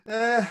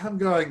I'm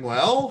going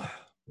well.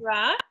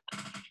 Right.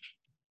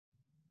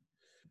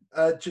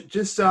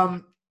 Just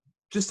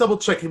double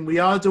checking. We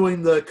are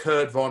doing the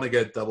Kurt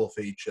Vonnegut double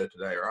feature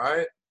today,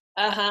 right?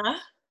 Uh-huh.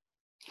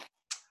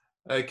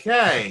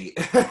 Okay.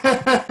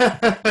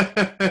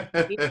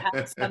 You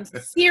have some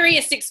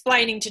serious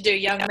explaining to do,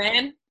 young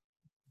man.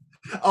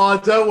 Oh,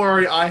 don't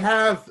worry. I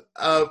have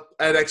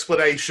an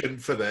explanation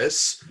for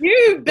this,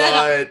 You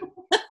better.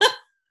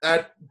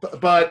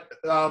 but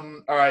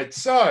all right.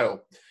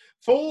 So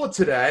for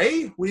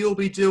today, we will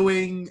be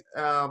doing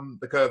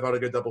the Kurt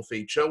Vonnegut double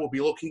feature. We'll be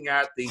looking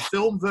at the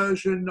film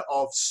version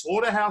of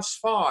Slaughterhouse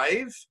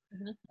 5,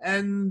 Mhm.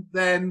 and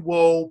then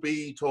we'll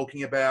be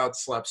talking about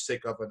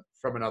Slapstick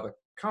from Another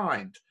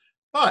Kind.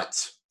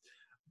 But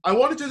I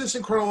want to do this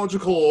in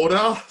chronological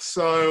order,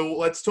 so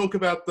let's talk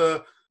about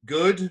the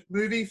good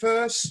movie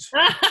first.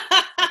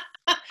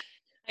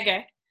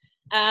 Okay.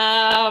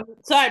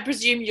 So I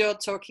presume you're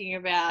talking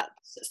about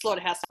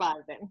Slaughterhouse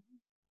 5 then.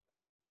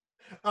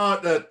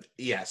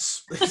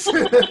 Yes.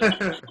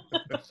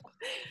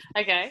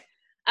 Okay.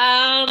 So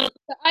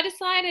I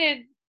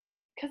decided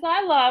because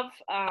I love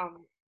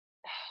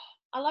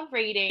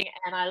reading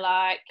and I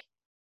like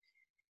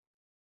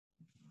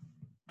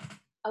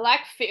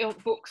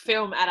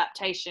film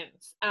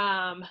adaptations.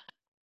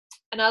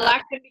 And I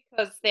like them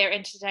because they're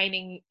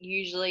entertaining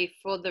usually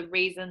for the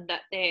reason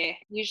that they're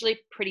usually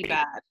pretty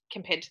bad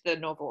compared to the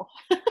novel.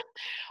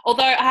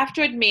 Although I have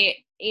to admit,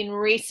 in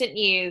recent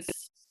years,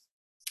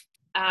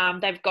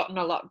 they've gotten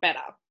a lot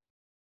better.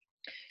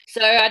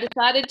 So I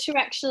decided to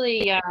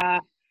actually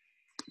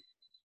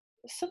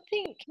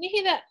something. Can you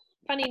hear that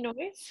funny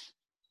noise?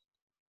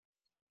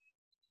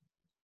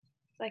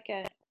 It's like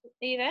a. Are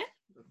you there?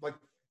 Like,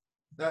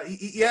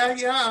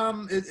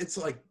 yeah. It's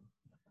like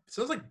it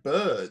sounds like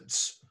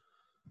birds.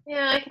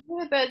 Yeah, I can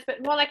hear the birds,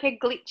 but more like a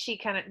glitchy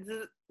kind of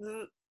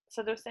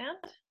sort of sound.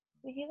 Can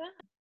you hear that?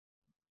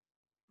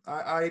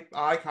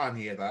 I can't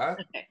hear that.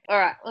 Okay. All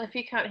right. Well, if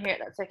you can't hear it,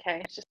 that's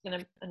okay. It's just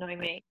going to annoy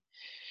me.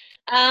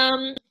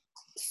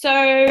 So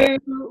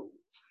it's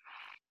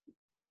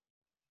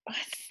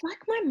like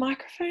my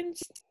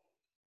microphone's.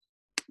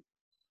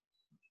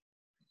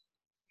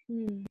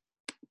 Hang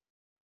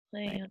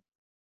on.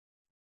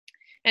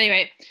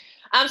 Anyway,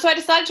 so I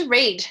decided to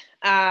read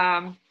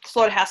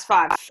Slaughterhouse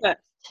 5 first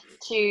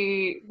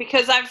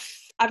because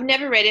I've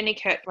never read any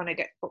Kurt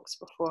Vonnegut books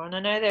before, and I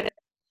know they're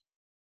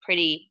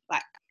pretty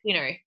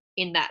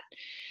in that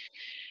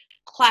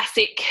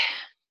classic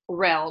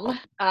realm.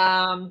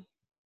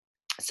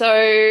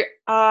 So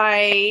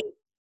I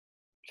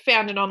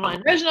found an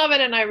online version of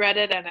it and I read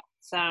it, and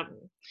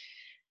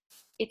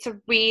it's a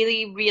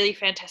really, really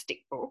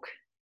fantastic book.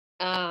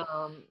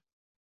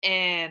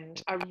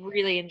 And I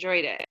really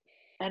enjoyed it.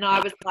 And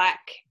I was like,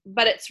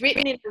 but it's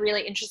written in a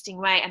really interesting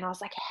way. And I was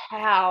like,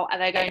 how are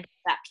they going to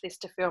adapt this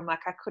to film?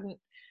 Like I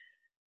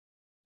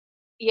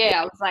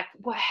was like,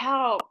 well,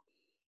 how?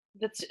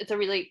 It's a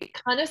really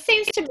kind of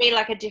seems to me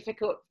like a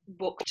difficult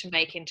book to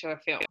make into a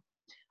film.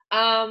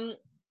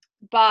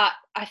 But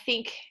I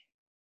think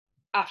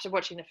after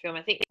watching the film,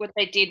 I think what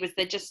they did was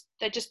they just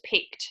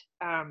picked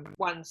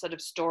one sort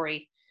of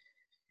story,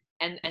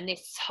 and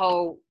this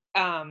whole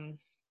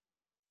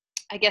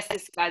I guess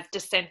this guy's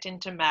descent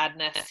into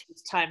madness,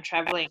 his time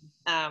traveling,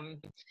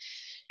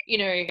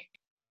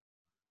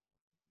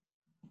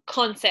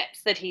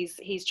 concepts that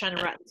he's trying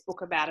to write this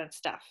book about and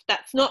stuff.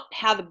 That's not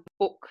how the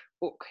book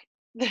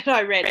that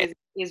I read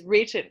is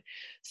written.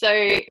 So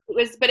it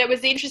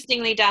was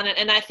interestingly done,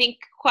 and I think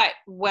quite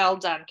well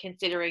done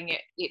considering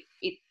it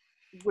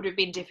would have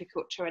been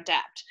difficult to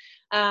adapt.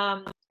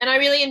 And I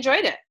really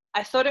enjoyed it.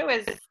 I thought it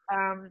was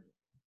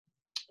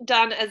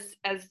done as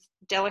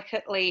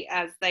delicately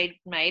as they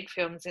made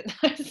films in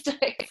those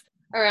days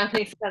around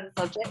these kind of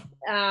subjects.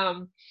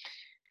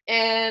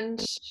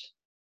 And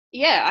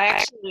yeah,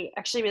 I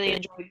actually really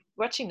enjoyed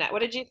watching that. What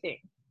did you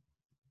think?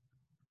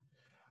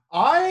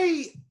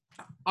 I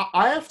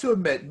have to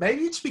admit,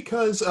 maybe it's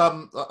because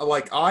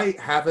like I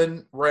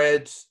haven't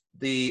read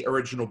the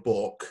original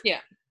book. Yeah.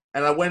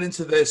 And I went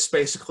into this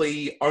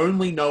basically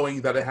only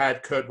knowing that it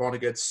had Kurt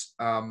Vonnegut's,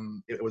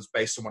 it was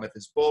based on one of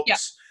his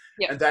books,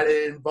 yeah. and that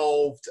it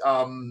involved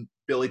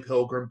Billy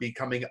Pilgrim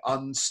becoming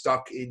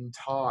unstuck in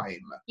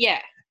time.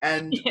 Yeah.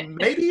 And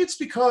maybe it's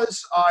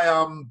because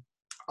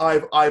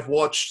I've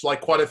watched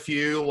like quite a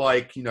few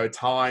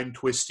time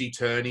twisty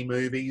turny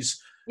movies.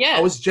 Yeah.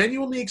 I was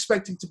genuinely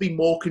expecting to be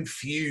more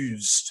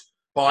confused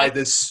by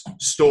this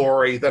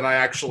story than I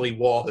actually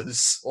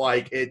was.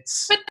 Like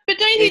it's. But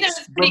don't you think that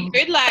was pretty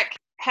good? Like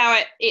how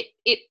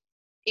it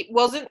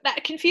wasn't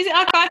that confusing.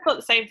 I thought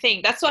the same thing.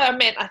 That's what I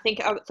meant. I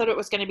thought it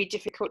was going to be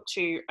difficult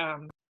to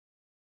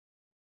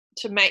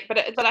make, but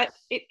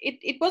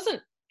it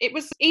wasn't. It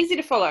was easy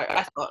to follow.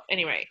 I thought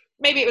anyway.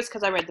 Maybe it was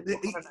because I read the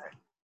book.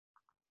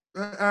 I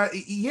don't know.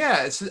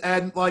 Yes,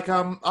 and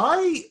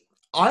I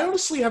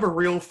honestly have a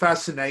real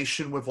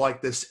fascination with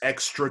like this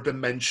extra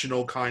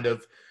dimensional kind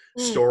of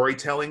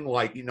storytelling,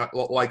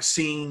 like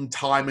seeing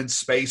time and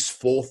space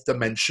fourth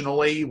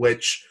dimensionally,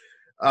 which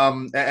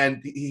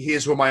and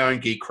here's where my own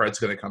geek cred's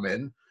going to come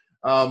in.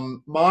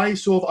 My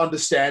sort of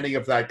understanding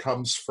of that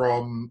comes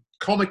from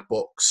comic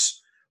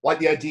books, like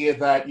the idea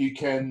that you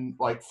can,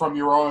 like, from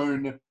your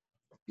own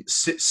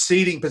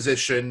seating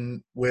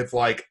position with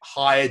like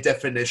higher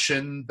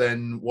definition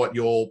than what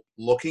you're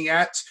looking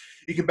at,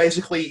 you can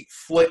basically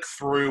flick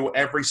through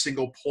every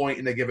single point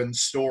in a given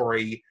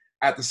story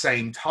at the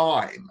same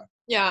time.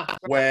 Yeah.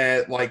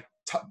 Where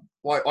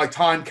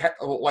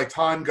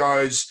time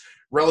goes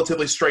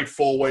relatively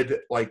straightforward,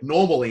 like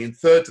normally in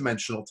third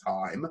dimensional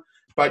time,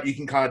 but you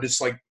can kind of just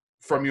like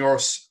from your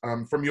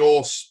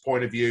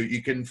point of view,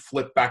 you can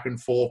flip back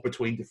and forth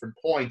between different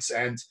points.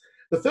 And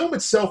the film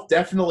itself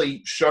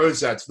definitely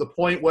shows that, to the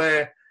point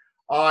where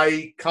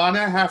I kind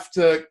of have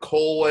to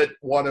call it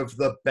one of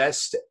the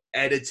best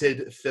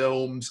edited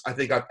films I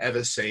think I've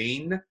ever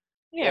seen.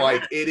 Yeah.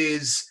 Like, it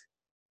is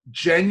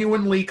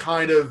genuinely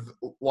kind of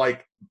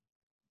like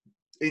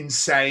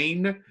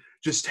insane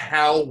just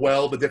how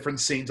well the different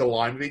scenes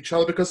align with each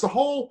other, because the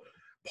whole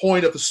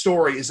point of the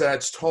story is that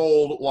it's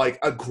told like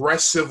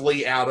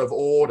aggressively out of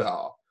order.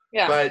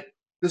 Yeah. But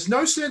there's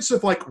no sense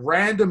of like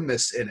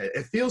randomness in it.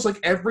 It feels like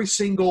every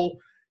single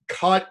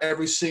cut,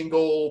 every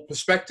single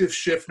perspective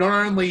shift,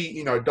 not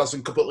only,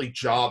 doesn't completely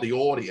jar the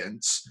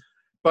audience,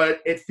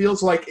 but it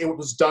feels like it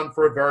was done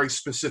for a very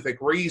specific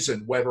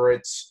reason, whether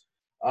it's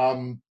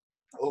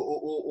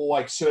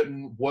like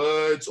certain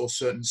words or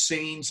certain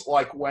scenes,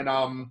 like when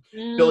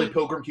Billy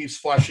Pilgrim keeps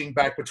flashing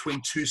back between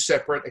two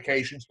separate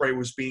occasions where he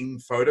was being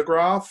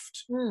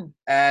photographed,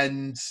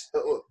 and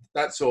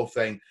that sort of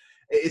thing.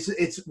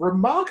 It's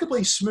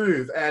remarkably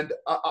smooth, and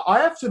I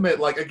have to admit,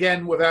 like,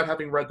 again, without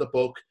having read the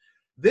book,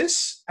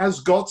 this has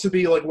got to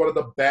be like one of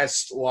the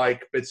best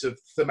like bits of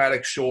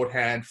thematic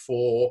shorthand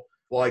for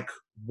like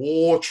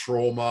war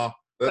trauma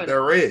that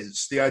there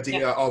is. The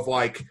idea of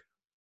like,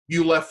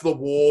 you left the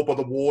war, but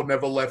the war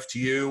never left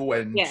you,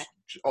 and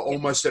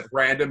almost at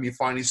random, you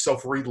find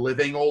yourself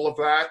reliving all of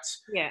that.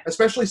 Yeah.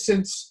 Especially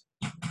since,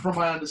 from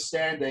my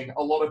understanding,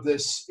 a lot of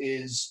this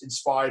is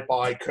inspired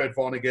by Kurt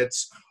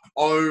Vonnegut's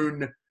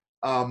own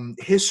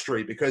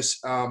history, because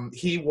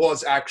he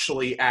was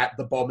actually at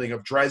the bombing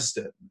of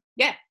Dresden.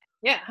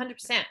 Yeah,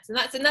 100%. And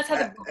that's how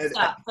the book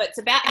starts. So it's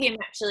about him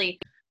actually.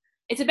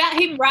 It's about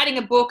him writing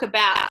a book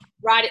about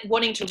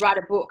wanting to write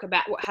a book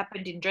about what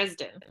happened in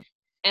Dresden,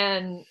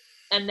 and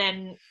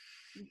then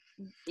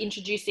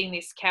introducing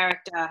this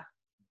character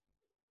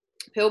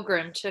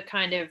Pilgrim to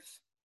kind of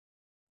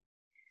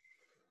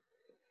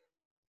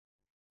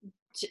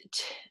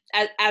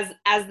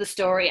as the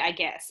story, I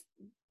guess.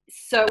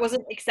 So it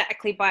wasn't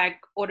exactly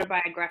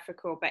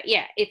autobiographical, but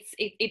yeah,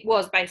 it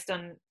was based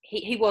on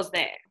he was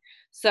there,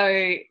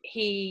 so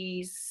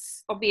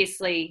he's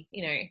obviously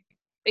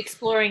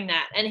exploring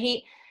that, and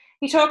he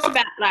talks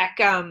about like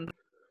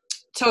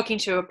talking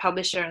to a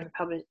publisher,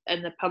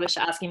 and the publisher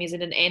asking him, is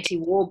it an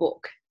anti-war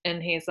book?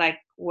 And he's like,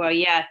 well,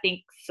 yeah, I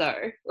think so.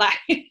 Like,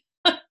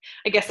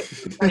 I guess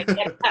it's going to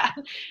get that.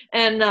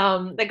 And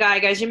the guy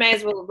goes, you may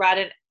as well write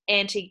an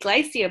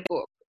anti-glacier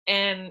book.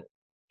 And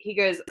he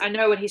goes, I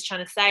know what he's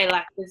trying to say.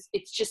 Like,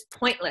 it's just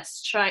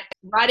pointless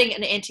writing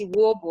an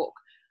anti-war book,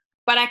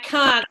 but I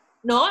can't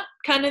not,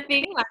 kind of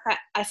thing. Like,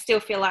 I still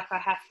feel like I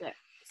have to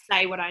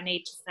say what I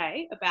need to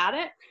say about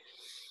it,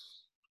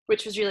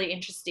 which was really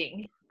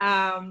interesting.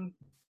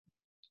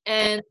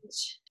 And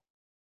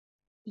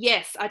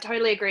yes, I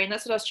totally agree. And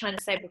that's what I was trying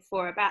to say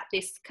before about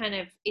this kind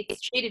of, it's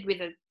treated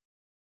with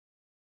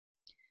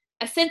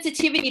a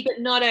sensitivity, but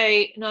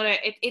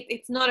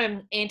it's not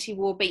an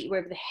anti-war beat you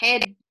over the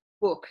head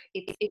book.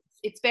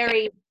 It's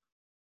very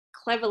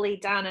cleverly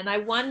done. And I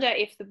wonder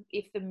if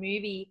the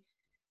movie,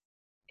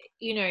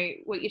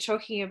 what you're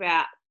talking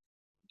about,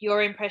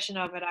 your impression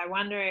of it, I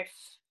wonder if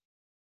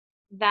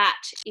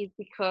that is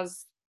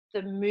because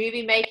the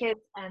movie makers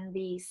and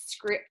the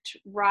script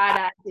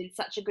writer did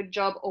such a good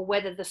job, or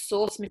whether the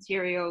source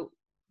material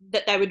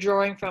that they were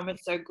drawing from is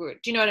so good.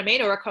 Do you know what I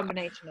mean? Or a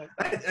combination of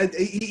both?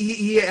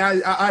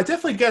 Yeah, I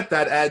definitely get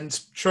that. And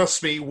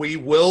trust me, we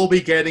will be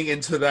getting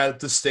into that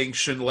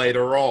distinction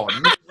later on.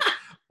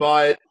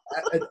 But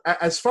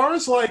as far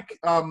as like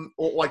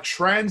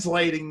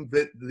translating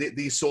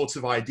these sorts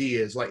of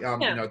ideas, like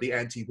the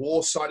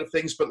anti-war side of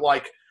things, but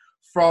like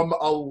from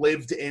a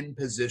lived-in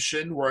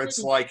position where it's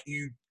like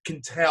you can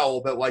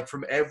tell that like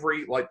from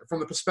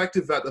the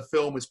perspective that the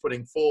film is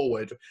putting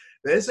forward,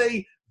 there's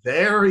a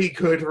very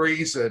good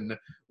reason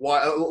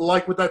why,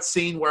 like with that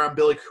scene where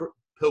Billy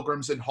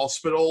Pilgrim's in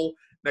hospital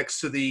next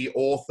to the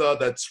author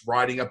that's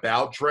writing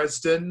about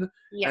Dresden,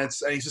 and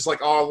he's just like,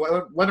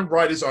 oh, let him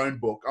write his own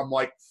book. I'm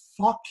like,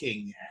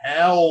 fucking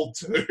hell,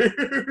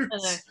 dude.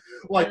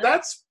 Like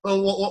that's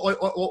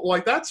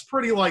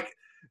pretty like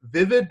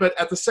vivid, but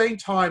at the same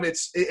time,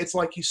 it's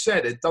like you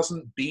said, it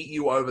doesn't beat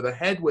you over the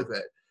head with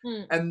it.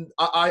 And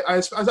I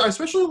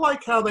especially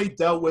like how they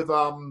dealt with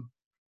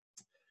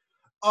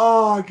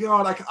oh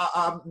god,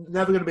 I'm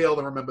never gonna be able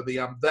to remember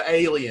the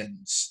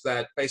aliens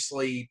that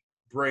basically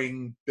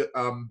bring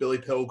Billy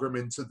Pilgrim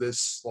into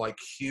this like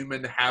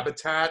human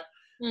habitat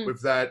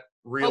with that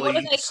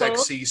really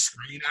sexy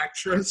screen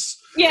actress.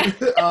 Yeah.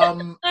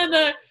 I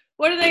know.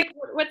 What are they?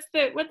 What's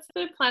the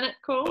planet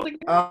called again?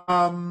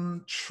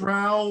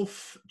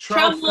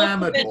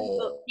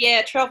 Tralfamador.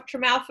 Yeah,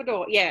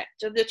 Tramalfador. Yeah,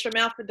 the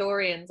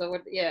Tramalfadorians, or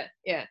what? Yeah.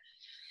 Yeah.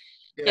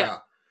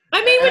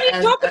 I mean, when you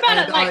And, talk about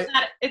and it like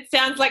that, it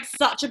sounds like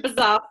such a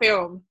bizarre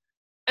film,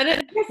 and I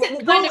guess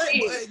it kind of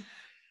is.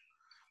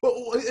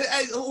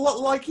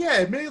 Well, like, yeah,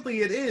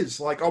 admittedly it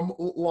is. Like,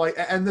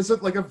 and there's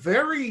a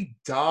very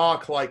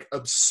dark, like,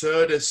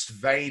 absurdist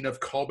vein of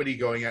comedy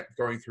going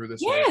through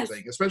this whole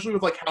thing, especially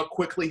with like how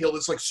quickly he'll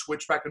just like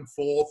switch back and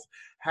forth,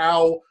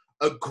 how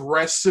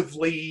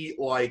aggressively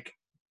like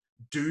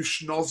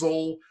douche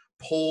nozzle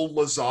Paul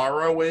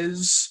Lazaro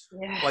is.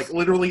 Yes. Like,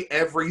 literally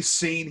every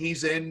scene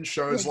he's in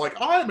shows like,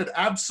 I'm an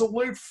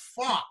absolute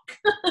fuck.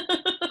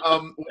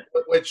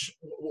 Which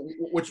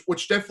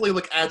definitely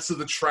like adds to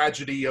the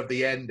tragedy of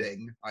the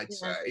ending, I'd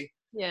say.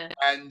 Yeah.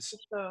 And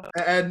sure.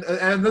 and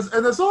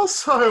there's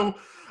also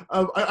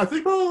I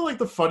think probably like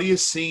the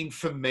funniest scene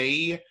for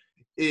me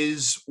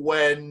is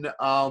when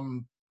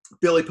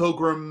Billy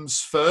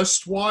Pilgrim's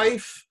first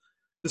wife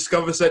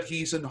discovers that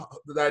he's in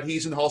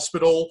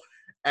hospital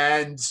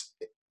and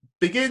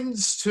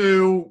begins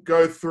to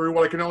go through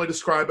what I can only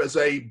describe as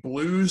a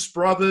Blues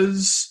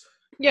Brothers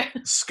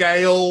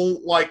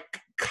scale like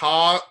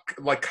car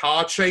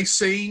chase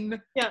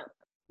scene. Yeah.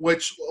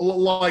 Which,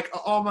 like,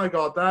 oh my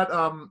god, that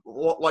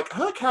like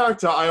her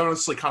character I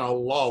honestly kind of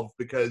love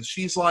because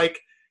she's like,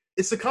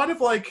 it's the kind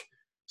of like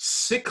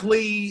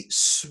sickly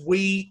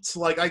sweet,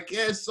 like, I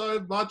care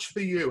so much for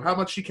you, how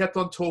much she kept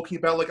on talking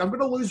about, like, I'm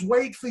gonna lose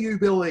weight for you,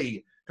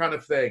 Billy, kind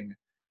of thing,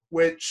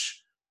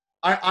 which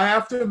I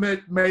have to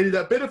admit made it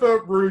a bit of a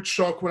rude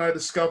shock when I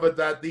discovered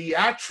that the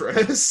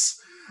actress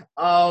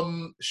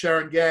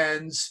Sharon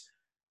Gans,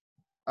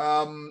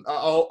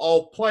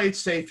 I'll play it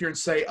safe here and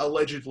say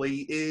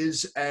allegedly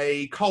is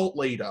a cult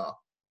leader,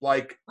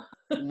 like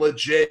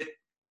legit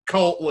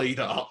cult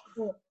leader.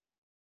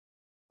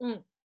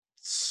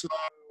 So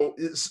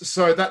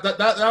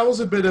that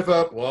was a bit of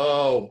a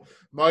whoa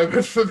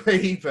moment for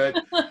me,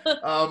 but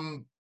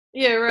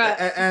yeah,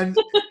 right. And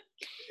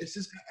it's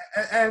just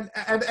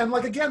and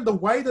like again the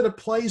way that it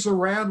plays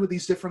around with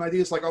these different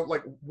ideas, like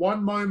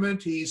one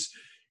moment he's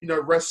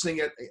resting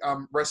in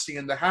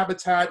the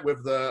habitat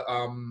with the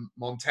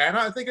Montana,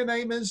 I think her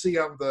name is,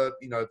 the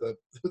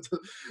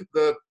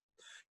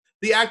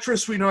the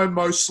actress we know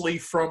mostly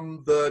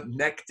from the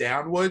Neck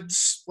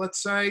Downwards,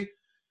 let's say.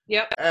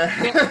 Yep.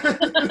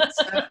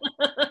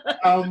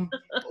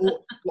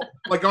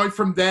 Like going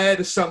from there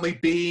to suddenly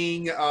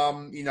being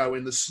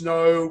in the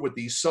snow with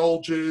these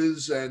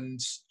soldiers and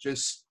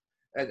just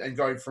and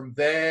going from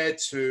there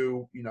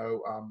to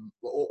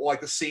like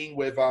the scene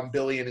with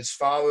Billy and his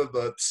father,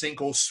 the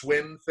sink or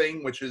swim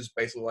thing, which is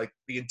basically like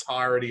the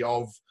entirety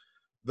of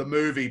the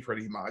movie,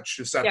 pretty much.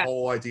 Just that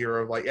whole idea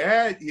of like,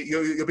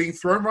 you're being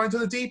thrown right into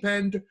the deep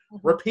end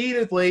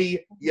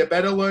repeatedly. You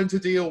better learn to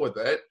deal with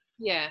it.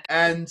 Yeah.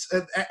 And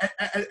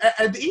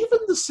even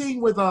the scene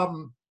with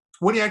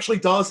when he actually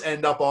does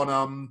end up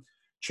on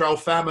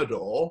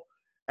Tralfamador,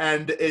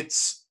 and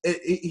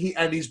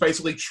he's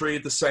basically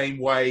treated the same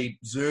way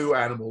zoo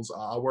animals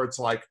are, where it's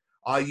like,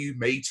 are you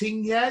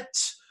mating yet?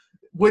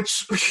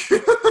 Which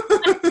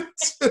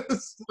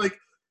like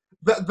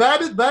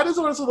that is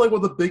honestly like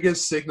one of the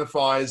biggest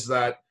signifies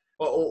that,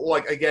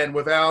 like, again,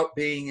 without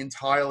being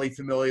entirely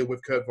familiar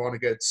with Kurt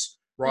Vonnegut's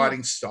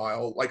writing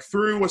style, like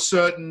through a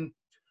certain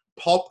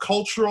pop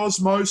culture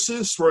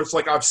osmosis, where it's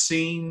like I've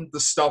seen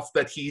the stuff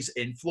that he's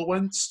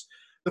influenced,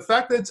 the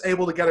fact that it's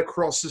able to get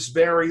across this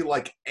very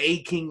like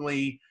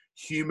achingly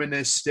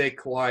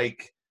humanistic,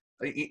 like,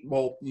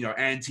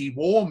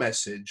 anti-war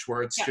message,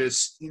 where it's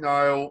just,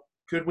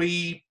 could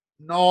we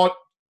not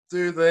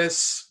do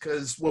this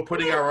because we're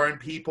putting our own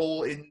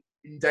people in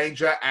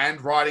danger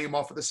and writing them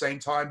off at the same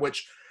time,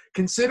 which,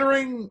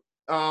 considering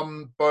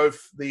both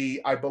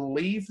I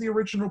believe the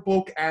original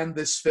book and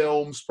this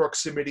film's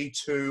proximity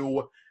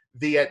to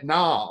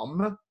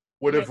Vietnam,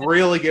 would have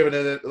really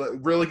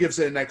gives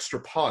it an extra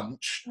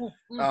punch.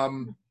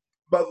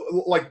 But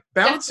like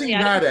balancing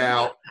that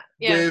out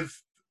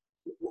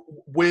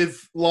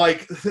with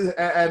like,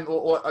 and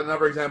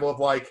another example of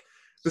like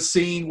the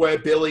scene where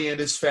Billy and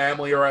his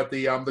family are at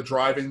the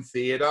drive-in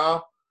theater,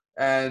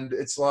 and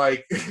it's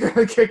like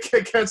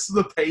it gets to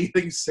the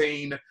bathing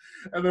scene,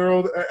 and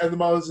the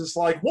mother's just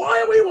like,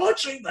 "Why are we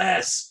watching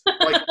this?"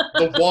 Like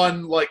the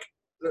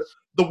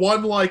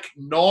one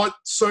not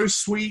so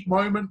sweet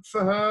moment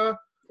for her.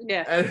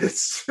 Yeah. And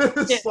it's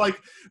like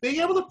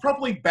being able to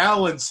properly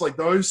balance like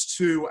those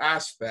two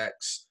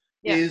aspects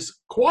is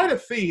quite a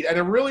feat, and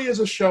it really is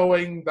a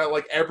showing that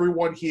like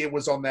everyone here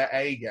was on their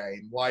A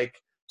game.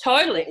 Like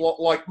totally.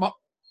 Like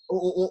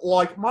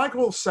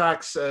Michael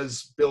Sachs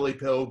as Billy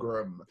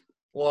Pilgrim,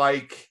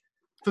 like,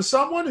 for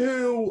someone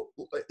who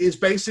is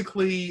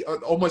basically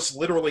almost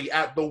literally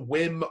at the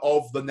whim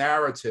of the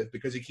narrative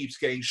because he keeps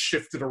getting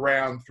shifted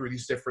around through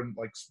these different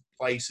like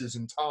places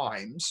and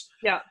times.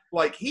 Yeah.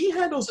 Like, he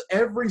handles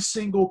every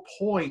single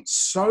point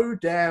so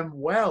damn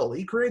well.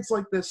 He creates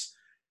like this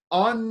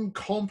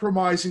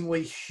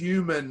uncompromisingly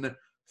human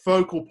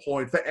focal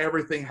point for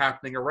everything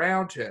happening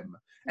around him.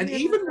 And Yeah.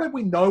 even when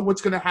we know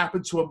what's going to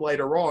happen to him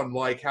later on,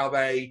 like how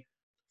they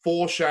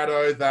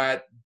foreshadow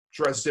that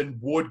Dresden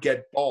would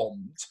get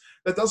bombed,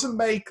 that doesn't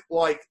make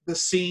like the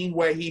scene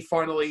where he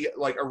finally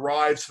like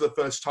arrives for the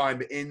first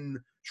time in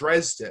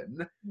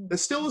Dresden.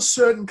 There's still a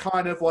certain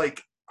kind of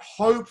like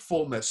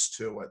hopefulness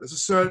to it. There's a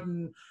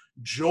certain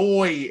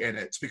joy in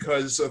it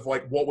because of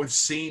like what we've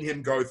seen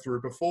him go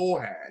through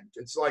beforehand.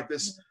 It's like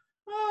this,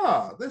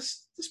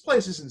 this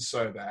place isn't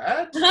so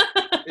bad.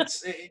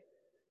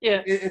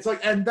 It's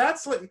like, and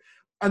that's like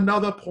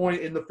another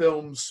point in the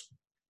film's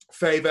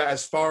favor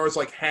as far as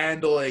like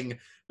handling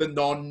the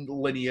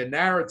non-linear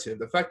narrative.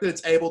 The fact that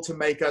it's able to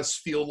make us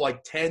feel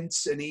like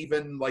tense and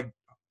even like,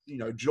 you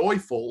know,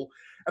 joyful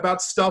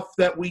about stuff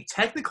that we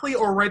technically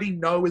already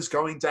know is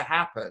going to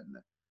happen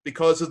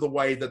because of the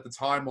way that the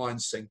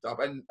timeline's synced up.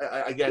 And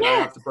again, I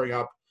have to bring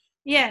up,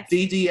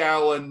 D.D.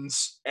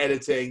 Allen's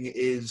editing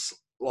is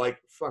like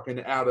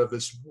fucking out of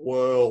this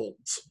world.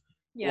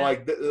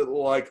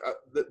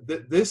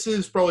 This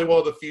is probably one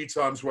of the few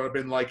times where I've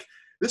been like,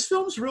 this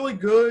film's really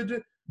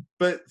good,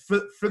 but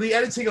for the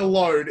editing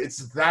alone,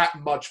 it's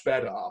that much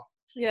better.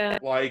 Yeah.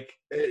 Like,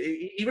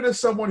 even as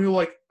someone who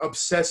like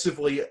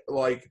obsessively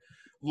like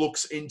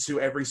looks into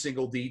every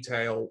single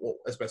detail, well,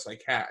 as best I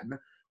can,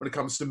 when it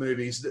comes to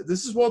movies,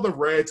 this is one of the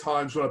rare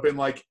times when I've been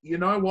like, you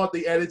know what,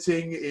 the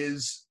editing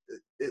is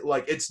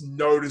like, it's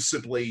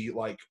noticeably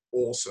like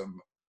awesome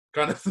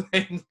kind of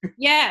thing.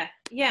 Yeah.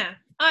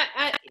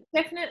 I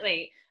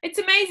definitely. It's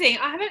amazing.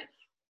 I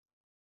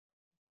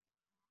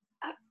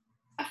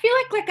feel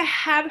like I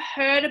have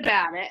heard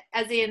about it,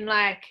 as in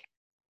like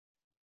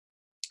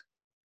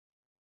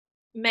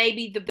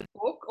maybe the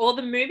book or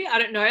the movie. I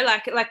don't know.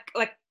 Like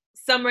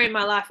somewhere in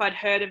my life I'd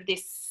heard of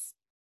this,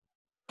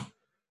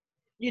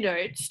 you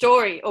know,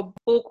 story or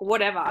book or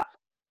whatever,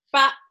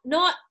 but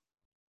not.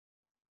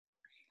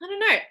 I don't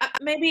know.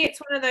 Maybe it's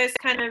one of those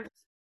kind of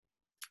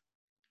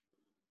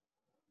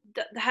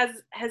that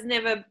has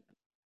never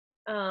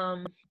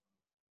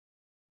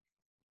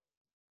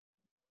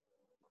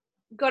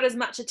got as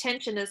much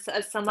attention as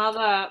some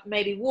other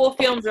maybe war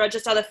films or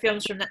just other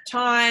films from that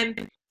time.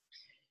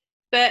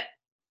 But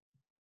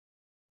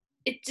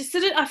it just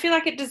sort of, I feel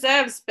like it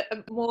deserves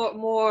more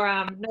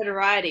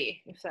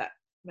notoriety, if that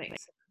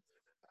makes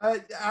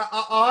sense.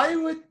 I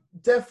would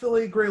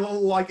definitely agree.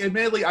 Like,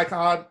 admittedly, I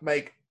can't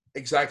make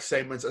exact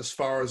statements as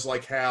far as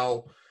like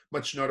how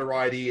much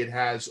notoriety it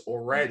has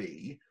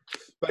already,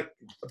 but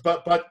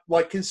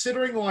like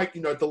considering like,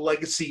 you know, the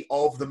legacy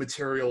of the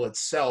material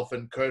itself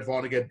and Kurt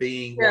Vonnegut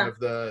being one of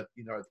the,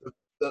 you know,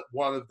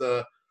 one of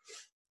the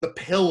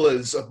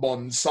pillars of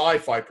modern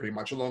sci-fi, pretty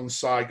much,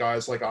 alongside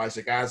guys like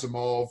Isaac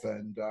Asimov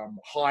and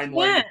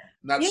Heinlein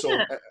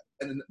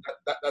and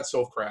that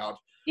sort of crowd.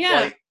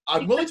 Like,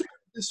 I'm willing to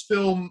this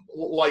film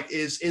like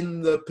is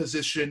in the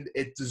position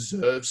it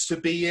deserves to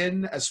be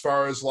in as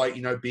far as like,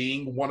 you know,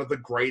 being one of the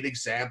great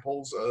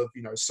examples of,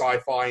 you know,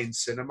 sci-fi in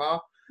cinema.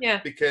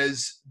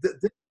 Because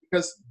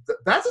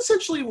that's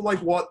essentially like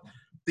what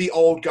the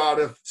old guard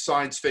of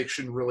science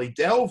fiction really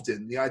delved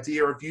in, the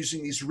idea of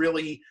using these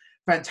really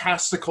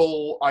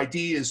fantastical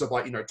ideas of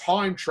like, you know,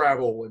 time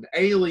travel and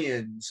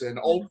aliens and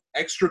old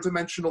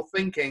extra-dimensional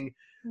thinking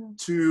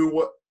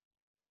to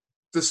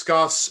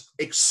discuss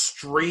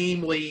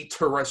extremely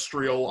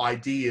terrestrial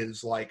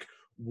ideas like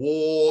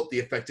war, the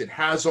effect it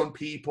has on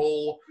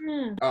people,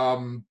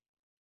 and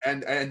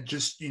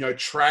just, you know,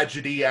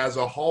 tragedy as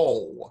a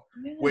whole,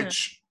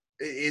 which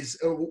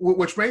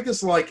made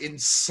this like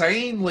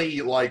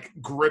insanely like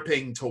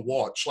gripping to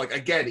watch. Like,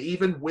 again,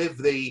 even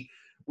with the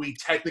we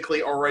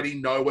technically already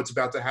know what's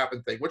about to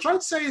happen thing, which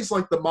I'd say is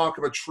like the mark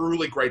of a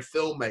truly great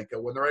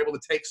filmmaker, when they're able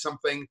to take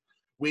something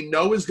we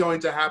know is going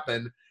to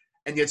happen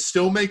and yet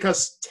still make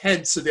us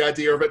tense at the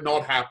idea of it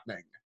not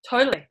happening.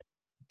 Totally.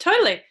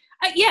 I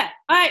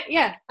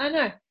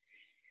know.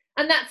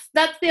 And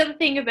that's the other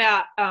thing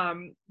about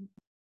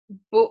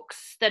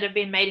books that have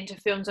been made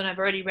into films, and I've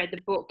already read the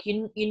book.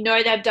 You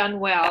know they've done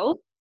well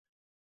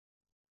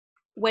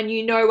when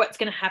you know what's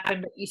going to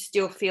happen, but you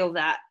still feel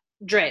that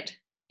dread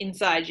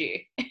inside you.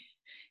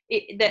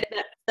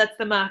 That's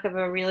the mark of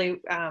a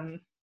really a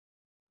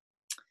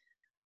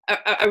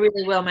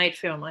really well-made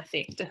film, I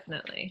think,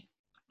 definitely.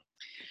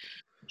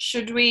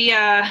 Should we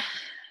have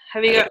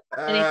you got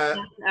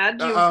anything to add?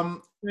 Do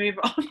you move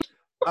on?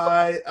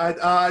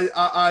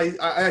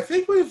 I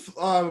think we've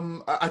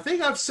I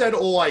think I've said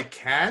all I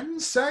can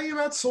say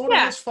about Sword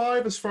of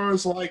 5 as far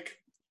as like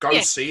go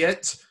see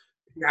it if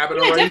you haven't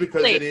already,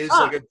 because it is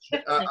like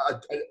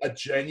a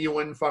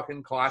genuine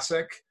fucking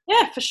classic.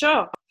 Yeah, for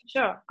sure.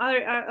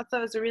 I thought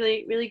it was a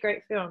really, really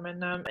great film,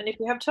 and if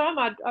you have time,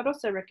 I'd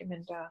also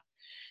recommend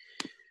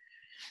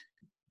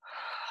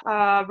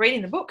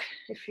reading the book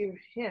if you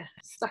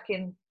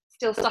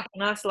still stuck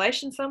in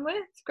isolation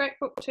somewhere. It's a great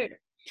book too.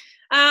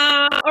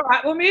 All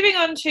right, well, moving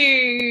on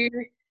to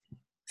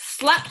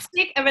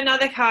Slapstick of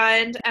Another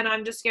Kind, and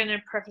I'm just going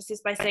to preface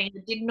this by saying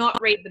I did not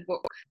read the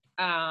book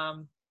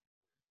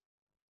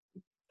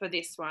for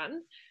this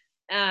one.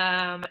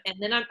 And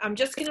then I'm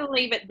just going to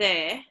leave it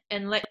there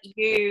and let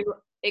you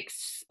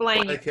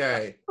explain.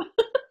 Okay.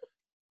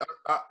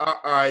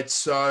 All right,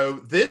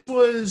 so this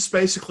was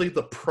basically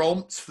the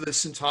prompt for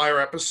this entire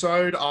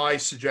episode. I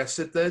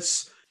suggested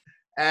this,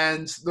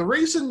 and the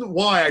reason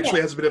why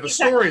actually has a bit of a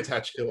story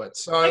attached to it.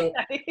 So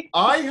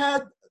I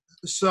had,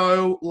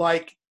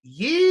 like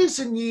years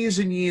and years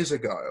and years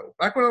ago,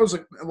 back when I was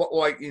like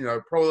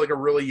probably like a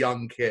really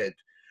young kid,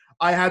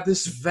 I had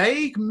this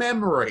vague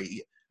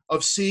memory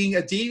of seeing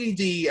a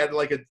DVD at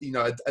like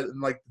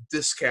like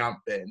discount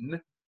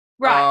bin.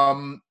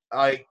 Right.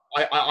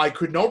 I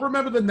could not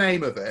remember the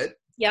name of it.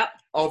 Yep.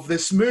 Of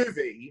this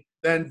movie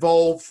that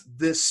involved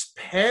this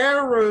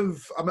pair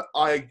of,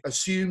 I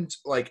assumed,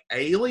 like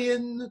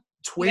alien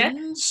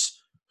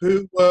twins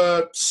who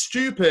were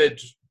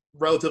stupid,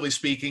 relatively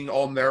speaking,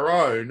 on their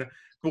own.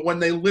 But when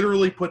they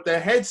literally put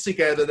their heads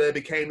together, they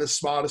became the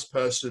smartest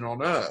person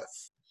on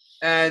Earth.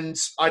 And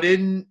I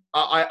didn't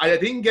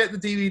get the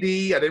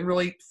DVD. I didn't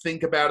really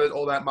think about it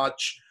all that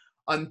much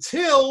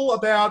until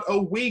about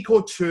a week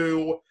or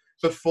two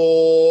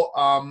before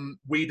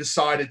we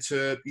decided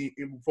to,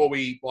 before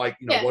we, what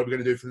are we going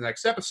to do for the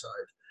next episode.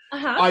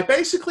 I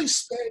basically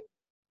spent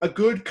a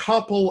good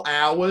couple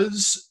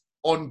hours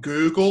on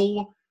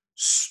Google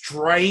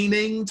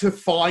straining to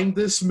find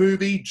this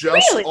movie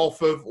just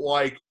off of,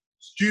 like,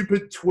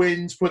 stupid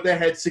twins put their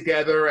heads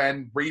together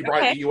and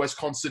rewrite the US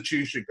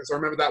Constitution, because I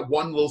remember that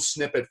one little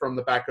snippet from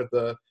the back of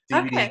the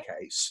DVD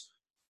case.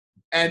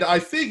 And I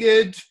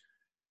figured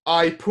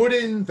I put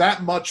in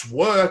that much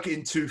work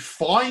into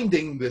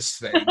finding this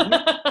thing.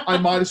 I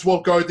might as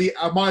well go the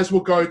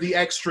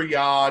extra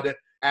yard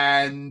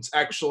and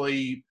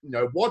actually,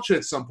 watch it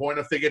at some point.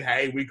 I figured,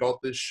 hey, we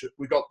got the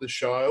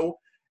show,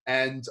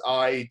 and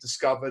I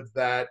discovered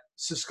that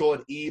Siskel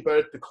and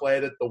Ebert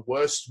declared it the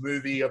worst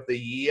movie of the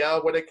year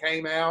when it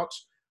came out.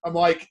 I'm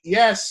like,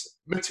 yes,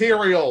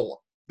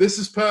 material. This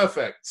is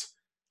perfect.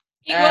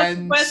 It was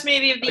the worst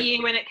movie of the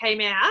year when it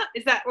came out.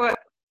 Is that what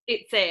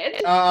it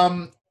said?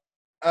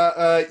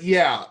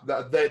 Yeah.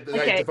 They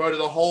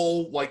devoted a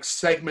whole, like,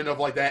 segment of,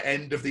 like, their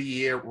end of the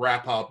year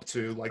wrap up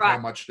to, like, how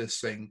much this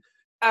thing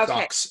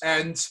sucks.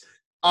 And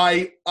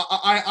I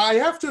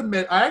have to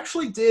admit, I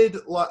actually did,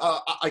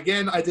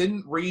 again, I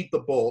didn't read the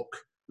book,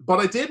 but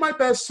I did my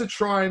best to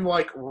try and,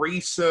 like,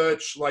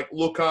 research, like,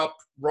 look up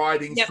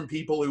writings from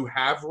people who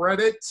have read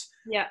it.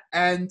 Yeah.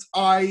 And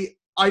I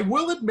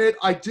will admit,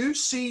 I do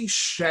see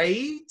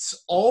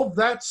shades of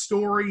that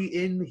story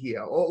in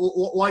here.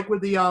 Like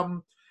with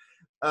the,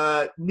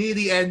 near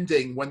the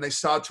ending, when they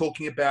start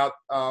talking about,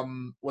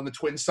 when the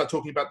twins start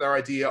talking about their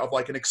idea of,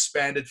 like, an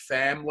expanded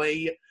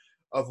family,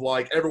 of,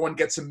 like, everyone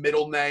gets a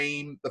middle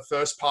name. The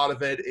first part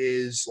of it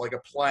is, like, a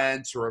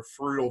plant or a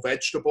fruit or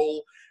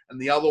vegetable,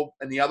 and the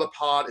other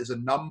part is a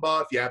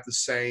number. If you have the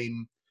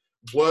same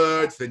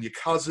word, then your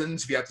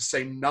cousins. If you have the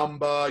same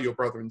number, your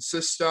brother and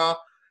sister.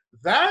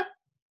 That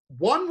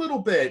one little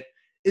bit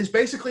is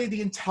basically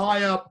the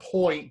entire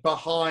point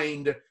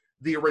behind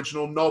the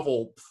original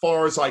novel,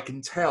 far as I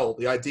can tell.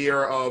 The idea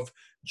of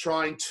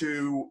trying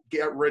to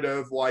get rid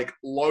of, like,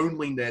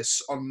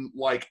 loneliness on,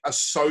 like, a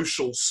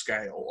social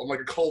scale, on,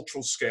 like, a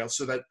cultural scale,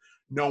 so that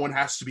no one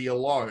has to be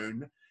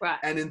alone. Right.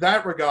 And in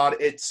that regard,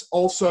 it's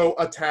also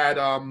a tad,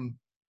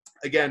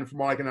 again, from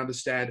what I can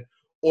understand,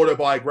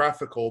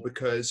 autobiographical,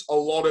 because a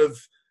lot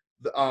of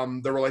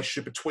the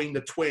relationship between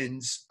the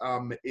twins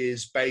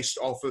is based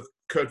off of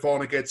Kurt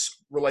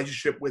Vonnegut's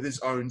relationship with his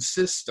own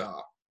sister.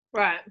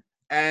 Right.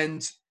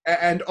 And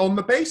on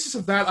the basis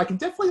of that, I can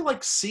definitely,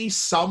 like, see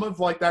some of,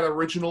 like, that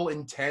original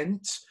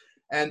intent.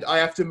 And I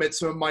have to admit,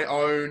 some of my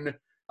own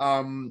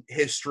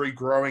history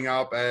growing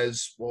up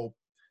as, well,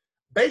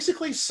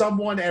 basically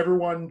someone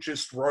everyone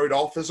just wrote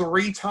off as a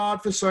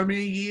retard for so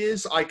many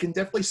years. I can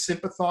definitely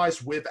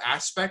sympathize with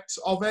aspects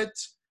of it.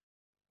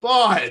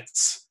 But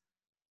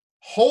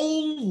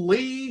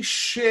holy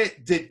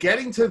shit, did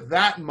getting to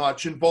that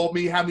much involve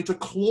me having to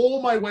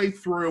claw my way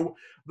through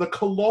the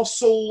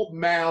colossal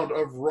mound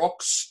of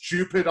rock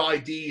stupid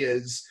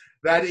ideas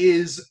that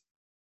is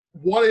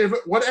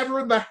whatever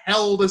in the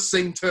hell this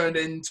thing turned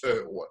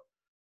into.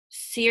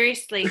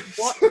 Seriously,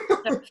 what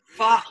the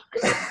fuck?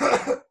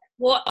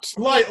 What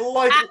like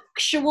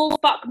actual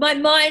fuck? My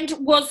mind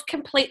was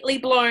completely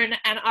blown,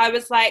 and I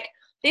was like,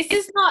 this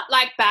is not,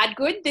 like, bad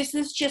good. This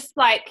is just,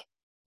 like,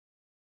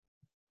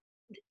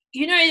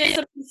 there's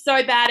something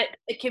so bad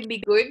it can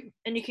be good,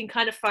 and you can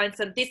kind of find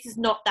some. This is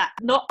not that.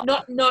 No,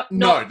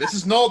 this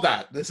is not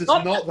that. This is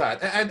not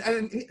that. And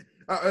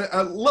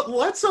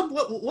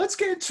let's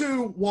get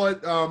into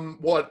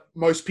what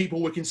most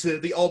people would consider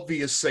the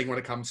obvious thing when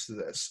it comes to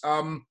this.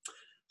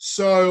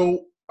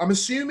 So I'm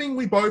assuming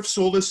we both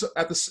saw this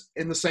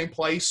in the same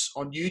place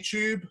on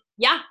YouTube.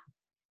 Yeah.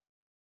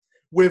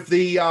 With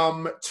the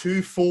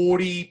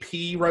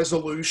 240p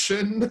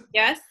resolution.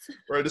 Yes.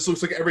 Where this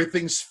looks like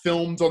everything's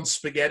filmed on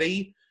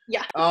spaghetti.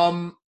 Yeah.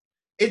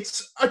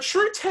 It's a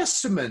true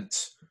testament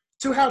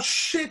to how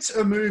shit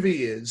a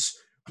movie is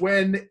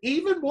when,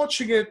 even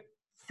watching it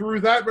through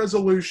that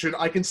resolution,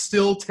 I can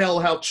still tell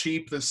how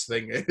cheap this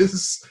thing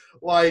is.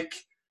 Like,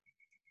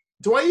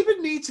 do I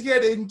even need to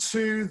get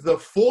into the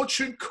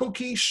fortune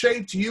cookie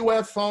shaped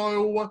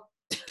UFO?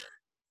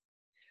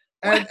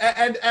 And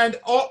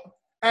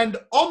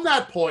on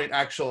that point,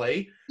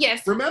 actually,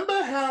 Yes.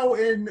 remember how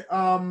in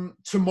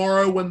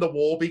Tomorrow When the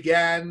War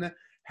Began,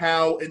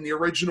 how in the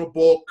original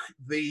book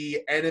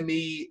the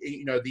enemy,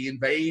 the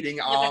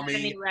invading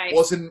army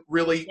wasn't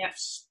really,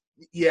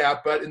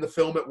 but in the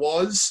film it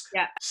was.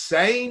 Yeah.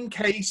 Same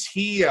case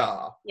here.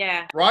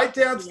 Yeah. Right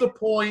down to the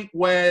point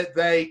where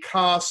they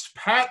cast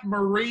Pat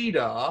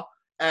Morita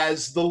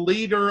as the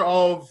leader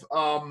of,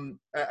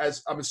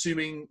 as I'm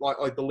assuming,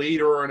 like the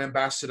leader or an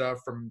ambassador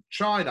from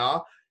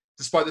China,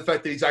 despite the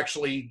fact that he's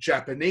actually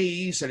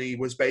Japanese and he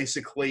was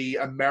basically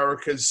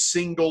America's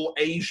single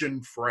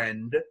Asian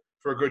friend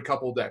for a good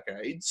couple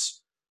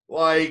decades.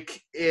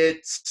 Like,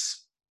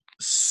 it's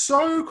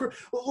so,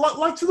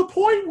 like to the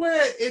point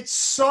where it's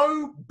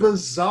so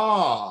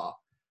bizarre,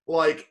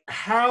 like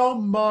how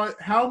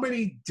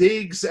many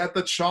digs at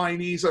the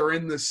Chinese are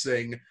in this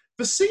thing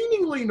for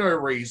seemingly no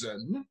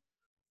reason.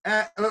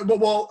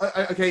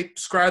 Okay,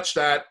 scratch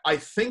that. I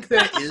think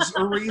there is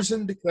a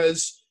reason,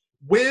 because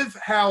with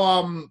how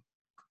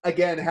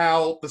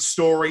how the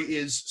story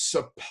is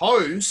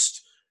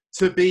supposed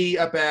to be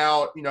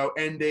about,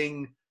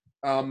 ending,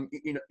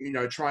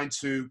 trying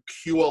to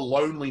cure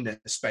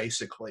loneliness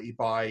basically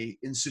by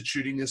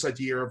instituting this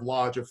idea of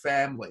larger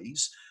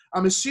families.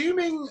 I'm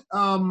assuming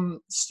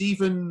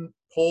Stephen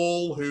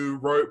Paul, who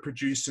wrote,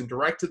 produced, and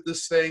directed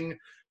this thing,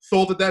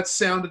 thought that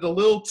sounded a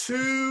little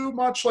too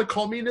much like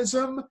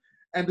communism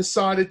and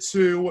decided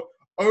to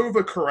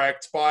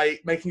overcorrect by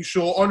making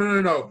sure, oh,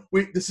 no,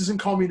 this isn't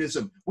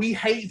communism. We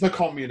hate the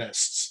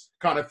communists,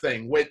 kind of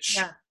thing, which...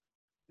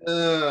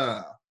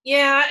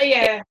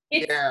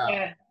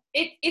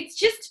 It's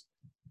just...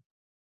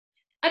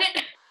 I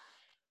don't...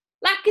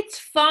 Like, it's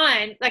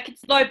fine. Like,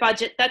 it's low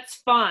budget. That's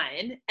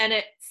fine. And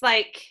it's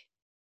like,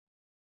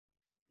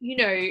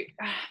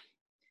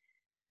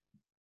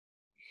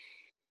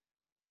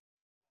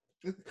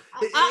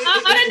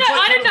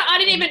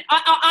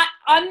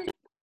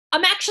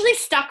 I'm actually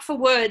stuck for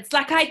words.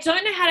 Like, I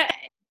don't know how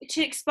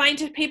to explain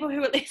to people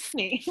who are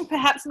listening,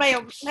 perhaps may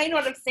or may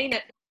not have seen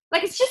it.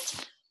 Like, it's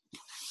just,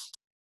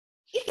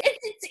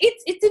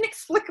 it's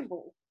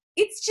inexplicable.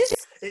 It's just,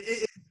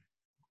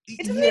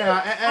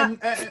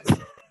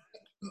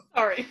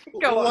 sorry,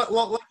 go on.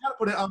 Like how to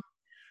put it,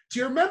 do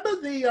you remember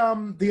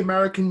the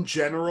American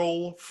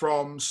general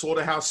from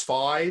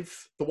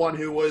Slaughterhouse-5? The one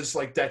who was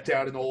like decked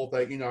out in all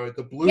the,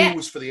 the blue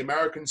was for the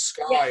American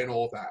sky and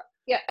all that.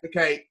 Yeah.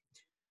 Okay.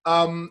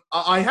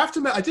 I have to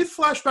admit, I did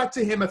flash back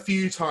to him a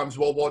few times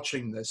while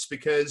watching this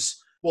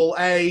because, well,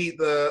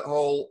 the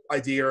whole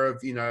idea of,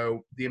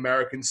 the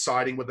Americans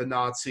siding with the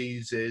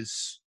Nazis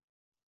is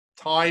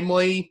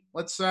timely,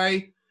 let's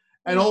say.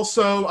 And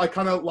also, I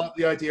kind of love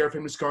the idea of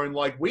him just going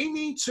like, we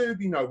need to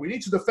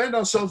defend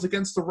ourselves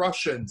against the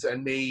Russians.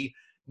 And me,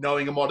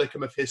 knowing a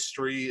modicum of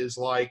history, is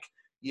like,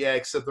 yeah,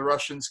 except the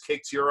Russians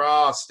kicked your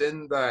ass,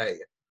 didn't they?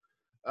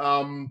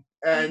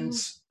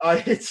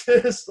 It's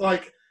just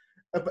like,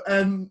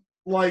 and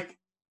like,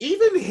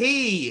 even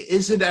he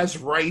isn't as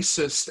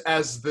racist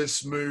as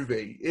this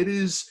movie. It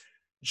is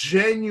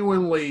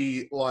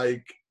genuinely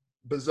like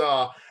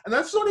bizarre. And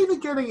that's not even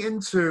getting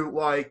into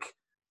like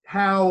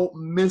how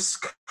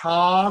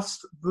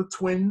miscast the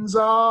twins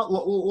are.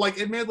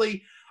 Like,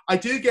 admittedly, I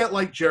do get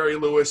like Jerry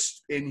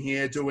Lewis in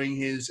here doing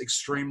his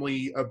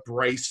extremely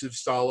abrasive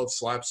style of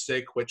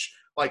slapstick, which,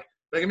 like,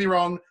 don't get me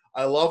wrong,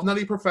 I love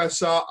Nutty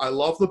Professor, I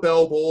love The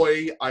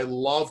Bellboy, I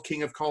love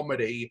King of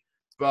Comedy,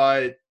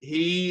 but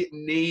he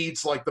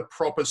needs like the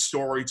proper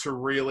story to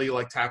really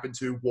like tap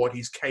into what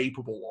he's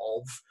capable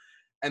of,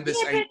 and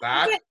this ain't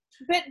that.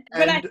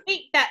 But I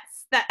think that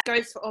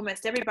goes for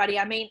almost everybody.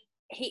 I mean,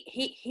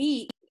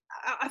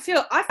 I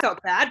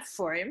felt bad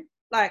for him.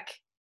 Like,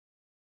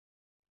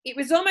 it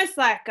was almost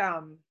like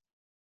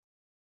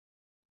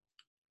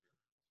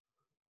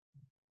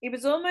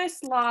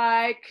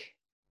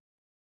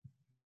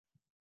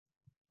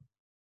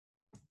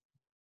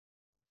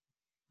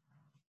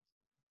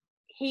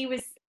he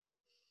was,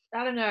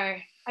 I don't know.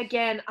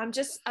 Again, I'm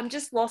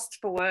just lost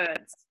for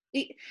words.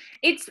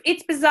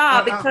 It's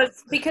bizarre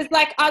because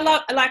like I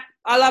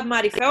love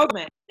Marty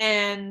Feldman,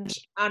 and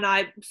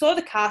I saw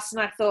the cast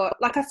and I thought,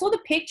 like, I saw the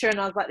picture and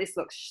I was like, this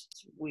looks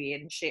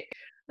weird and shit.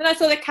 Then I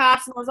saw the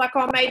cast and I was like,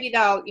 oh, maybe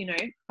they'll,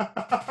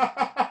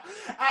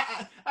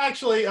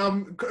 Actually,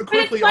 quickly,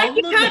 but it's like,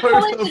 you can't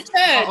call it a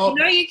turd.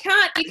 You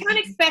can't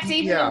expect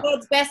even the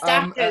world's best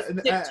actors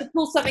to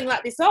pull something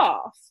like this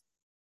off,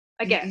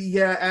 I guess.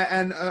 Yeah,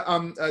 and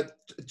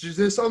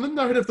just on the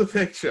note of the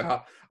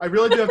picture, I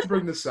really do have to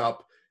bring this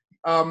up.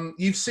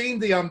 You've seen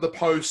the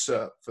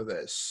poster for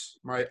this,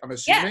 right? I'm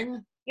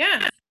assuming.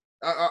 Yeah.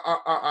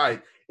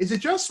 Is it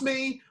just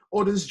me,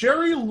 or does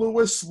Jerry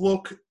Lewis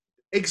look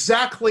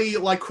exactly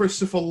like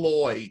Christopher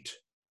Lloyd?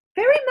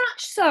 Very much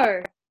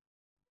so.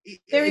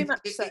 Very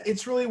much so.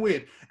 It's really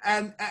weird.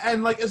 And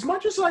like, as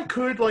much as I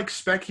could like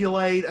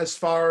speculate as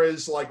far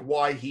as like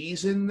why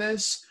he's in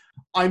this,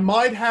 I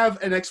might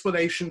have an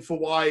explanation for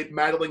why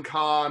Madeline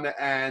Kahn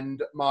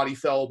and Marty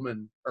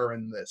Feldman are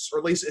in this, or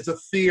at least it's a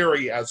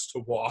theory as to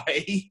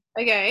why.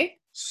 Okay.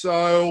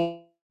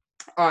 So,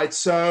 all right.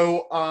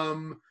 So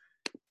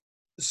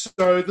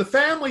the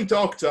family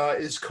doctor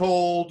is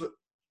called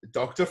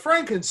Dr.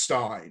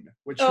 Frankenstein,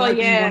 which might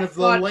be one of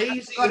the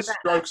laziest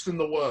jokes in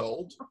the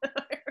world.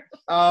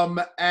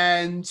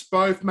 And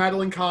both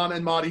Madeline Kahn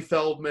and Marty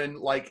Feldman,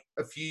 like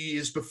a few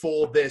years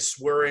before this,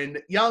 were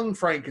in Young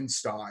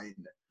Frankenstein.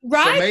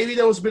 Right. So maybe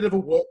there was a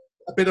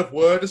bit of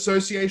word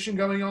association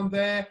going on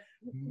there.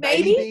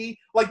 Maybe.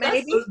 Like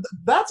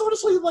that's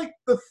honestly like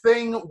the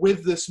thing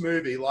with this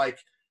movie. Like,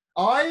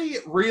 I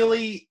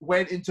really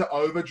went into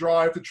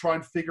overdrive to try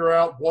and figure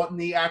out what in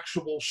the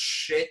actual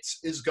shit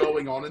is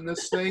going on in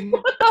this thing.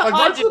 Like,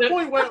 right to the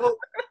point where,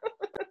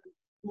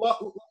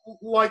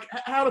 like,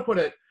 how to put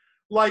it?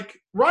 Like,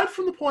 right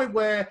from the point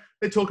where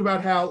they talk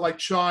about how, like,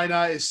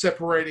 China is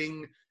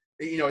severing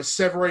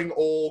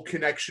all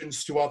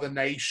connections to other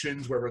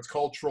nations, whether it's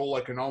cultural,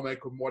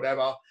 economic, or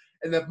whatever,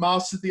 and they've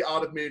mastered the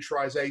art of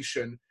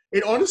miniaturization.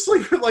 It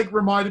honestly, like,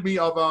 reminded me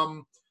of,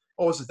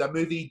 what was it, that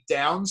movie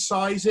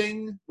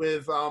Downsizing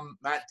with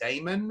Matt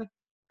Damon,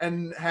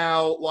 and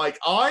how, like,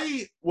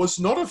 I was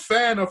not a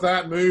fan of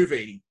that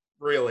movie,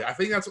 really. I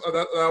think that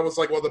was,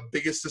 like, one of the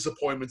biggest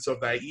disappointments of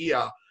that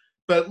year.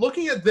 But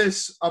looking at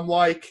this, I'm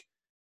like,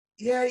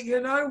 yeah, you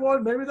know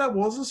what? Maybe that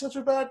wasn't such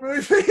a bad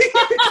movie.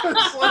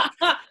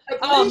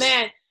 Like,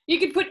 man, you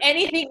could put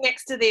anything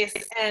next to this,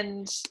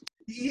 and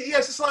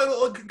yes, it's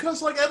like,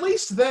 because like at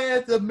least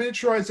there the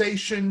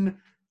miniaturization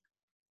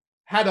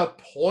had a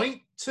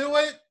point to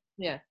it.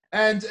 Yeah.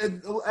 And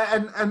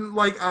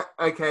like,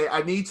 okay,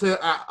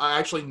 I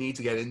actually need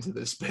to get into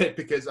this bit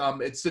because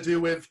it's to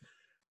do with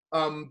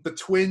the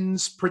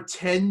twins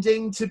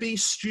pretending to be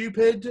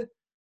stupid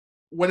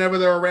whenever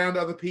they're around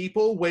other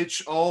people,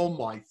 which, oh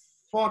my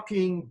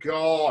fucking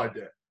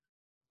God.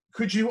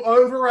 Could you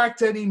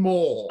overact any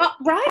more?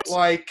 Right?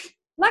 Like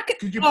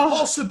could you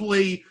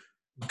possibly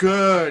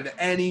gurn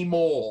any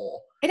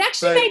more? It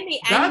actually made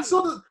me angry.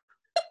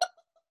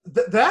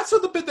 That's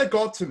sort of the bit that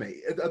got to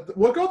me.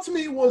 What got to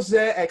me was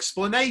their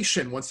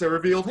explanation once they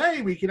revealed,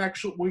 hey, we can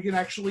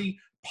actually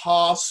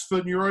pass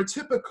for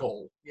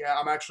neurotypical. Yeah,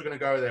 I'm actually going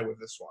to go there with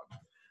this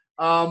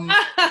one.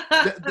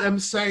 Them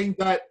saying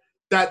that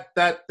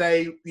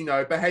they, you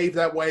know, behave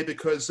that way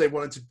because they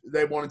wanted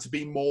to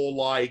be more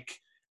like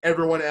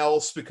everyone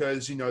else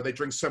because, you know, they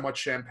drink so much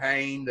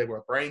champagne, they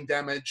were brain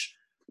damage.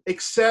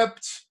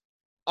 Except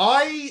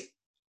I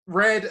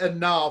read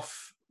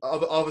enough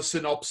of a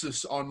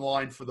synopsis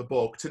online for the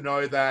book to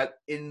know that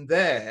in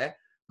there,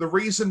 the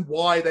reason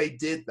why they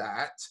did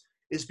that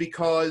is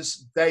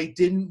because they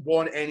didn't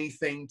want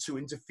anything to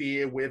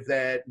interfere with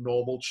their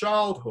normal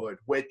childhood,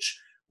 which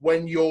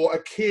when you're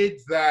a kid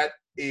that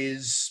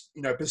is,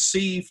 you know,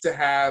 perceived to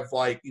have,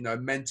 like, you know,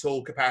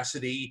 mental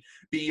capacity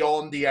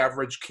beyond the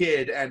average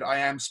kid, and I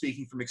am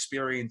speaking from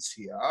experience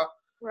here,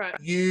 right,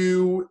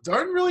 you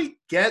don't really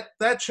get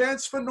that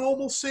chance for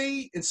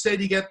normalcy.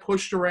 Instead, you get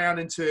pushed around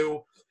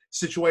into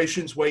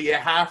situations where you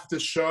have to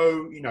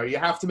show, you know, you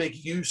have to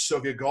make use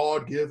of your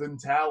God-given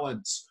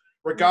talents,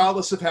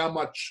 regardless of how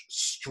much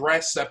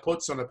stress that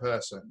puts on a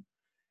person.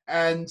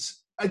 And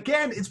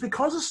again, it's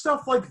because of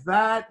stuff like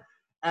that.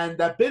 And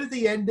that bit at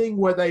the ending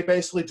where they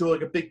basically do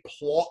like a big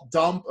plot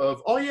dump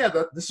of, oh yeah,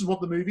 this is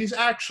what the movie's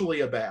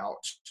actually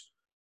about.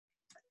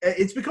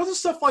 It's because of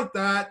stuff like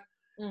that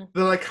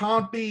that I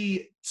can't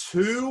be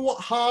too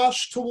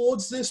harsh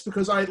towards this,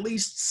 because I at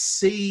least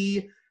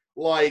see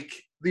like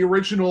the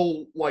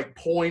original like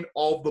point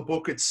of the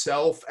book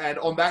itself. And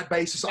on that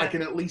basis, I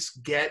can at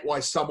least get why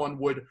someone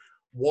would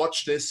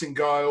watch this and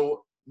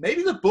go,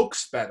 maybe the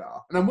book's better.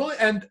 And I'm willing,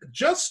 and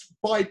just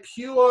by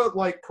pure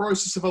like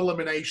process of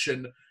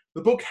elimination,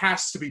 the book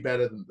has to be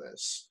better than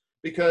this,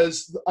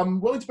 because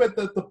I'm willing to bet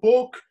that the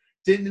book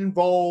didn't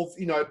involve,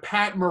 you know,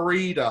 Pat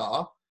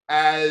Morita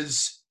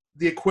as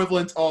the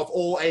equivalent of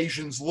all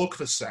Asians look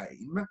the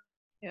same.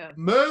 Yeah.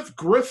 Merv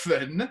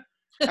Griffin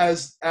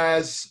as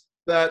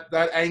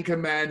that anchor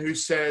man who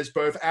says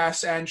both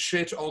ass and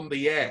shit on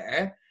the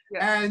air.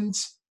 Yeah. And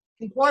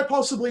quite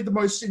possibly the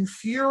most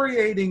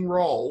infuriating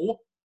role,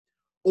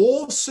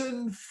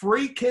 Orson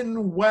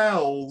freaking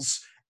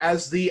Welles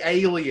as the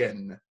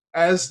alien,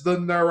 as the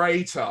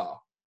narrator.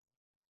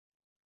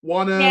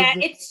 One of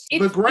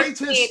the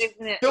greatest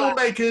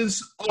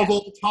filmmakers of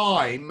all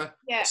time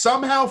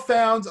somehow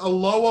found a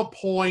lower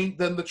point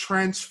than the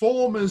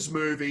Transformers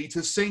movie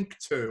to sink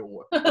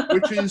to,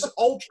 which is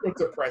ultra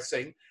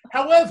depressing.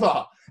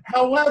 However,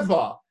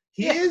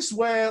 here's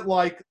where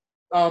like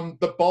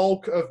the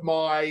bulk of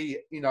my,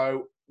 you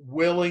know,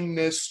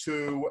 willingness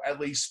to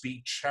at least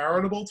be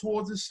charitable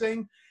towards this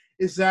thing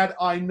is that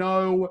I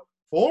know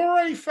for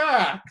a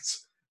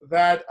fact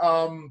that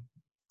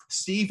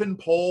Stephen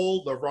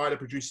Paul, the writer,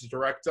 producer,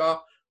 director,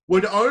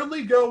 would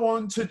only go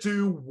on to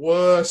do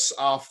worse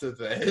after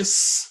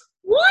this.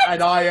 What?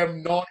 And I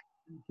am not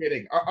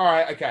kidding. All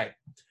right, okay.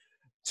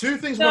 Two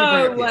things I want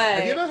to No bring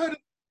up here. way.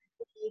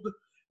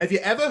 Have you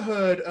ever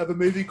heard of a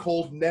movie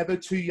called Never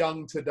Too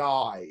Young to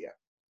Die?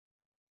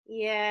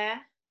 Yeah,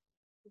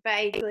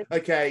 vaguely.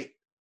 Okay.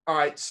 All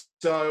right.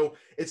 So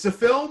it's a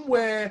film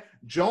where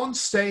John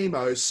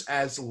Stamos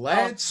as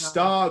Lance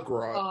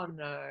Stargrove Oh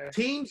no.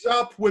 teams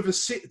up with a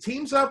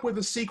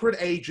secret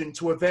agent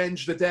to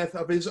avenge the death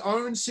of his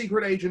own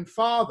secret agent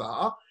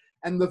father,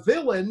 and the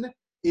villain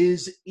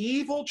is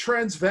evil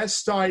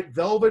transvestite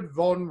Velvet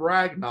von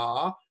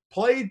Ragnar,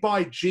 played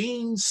by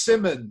Gene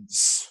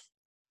Simmons.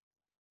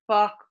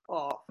 Fuck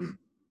off.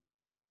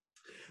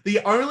 The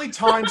only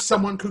time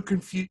someone could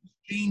confuse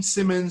Gene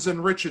Simmons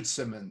and Richard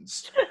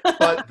Simmons.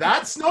 But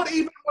that's not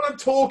even what I'm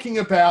talking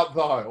about,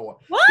 though.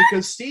 What?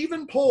 Because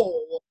Stephen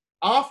Paul,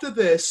 after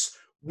this,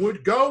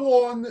 would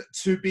go on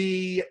to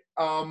be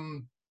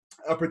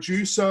a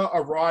producer,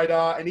 a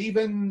writer, and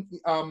even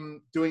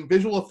doing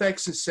visual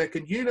effects and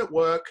second unit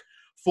work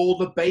for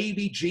the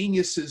Baby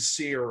Geniuses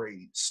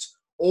series.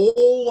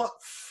 All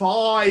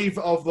 5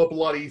 of the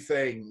bloody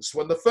things,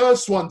 when the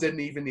first one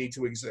didn't even need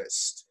to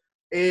exist.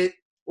 It,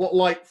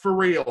 like, for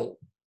real.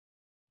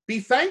 Be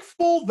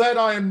thankful that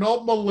I am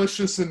not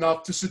malicious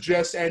enough to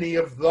suggest any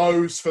of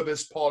those for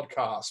this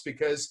podcast,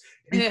 because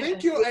if you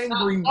think you're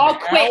angry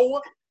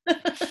now...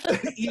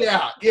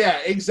 yeah,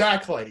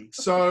 exactly.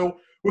 So,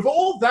 with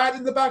all that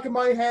in the back of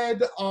my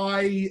head,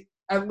 I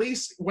at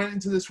least went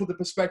into this with the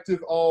perspective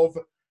of,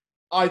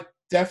 I've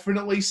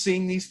definitely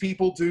seen these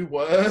people do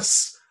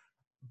worse,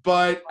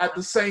 but at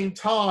the same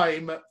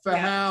time, for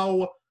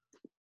how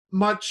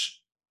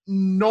much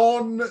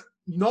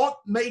not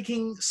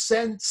making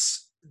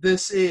sense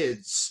this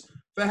is,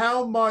 for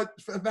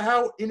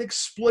how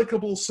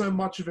inexplicable so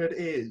much of it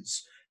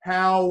is,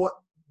 how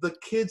the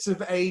kids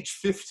of age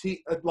 15,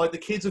 like the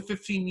kids are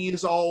 15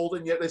 years old,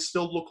 and yet they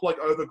still look like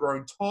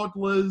overgrown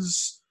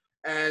toddlers,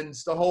 and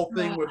the whole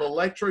thing with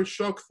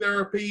electroshock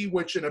therapy,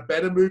 which in a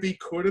better movie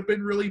could have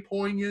been really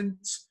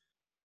poignant.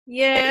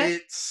 Yeah,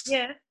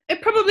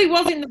 it probably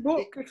was in the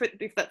book,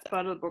 if that's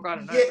part of the book. I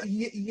don't know.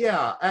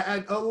 Yeah,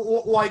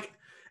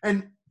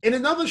 and in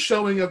another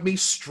showing of me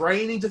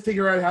straining to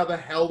figure out how the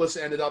hell this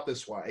ended up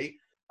this way,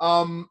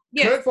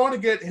 Kurt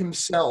Vonnegut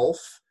himself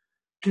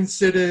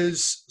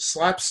considers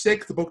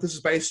Slapstick, the book this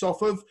is based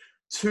off of,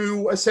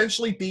 to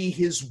essentially be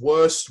his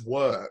worst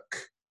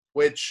work.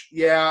 Which,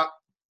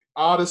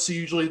 artists are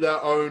usually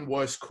their own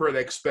worst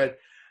critics, but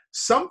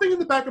something in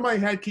the back of my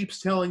head keeps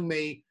telling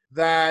me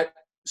that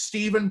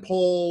Stephen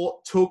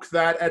Paul took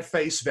that at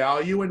face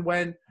value and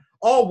went,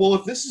 oh, well,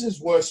 if this is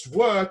his worst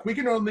work,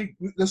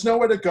 there's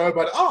nowhere to go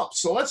but up,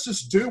 so let's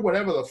just do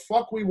whatever the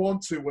fuck we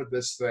want to with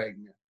this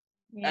thing.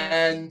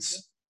 And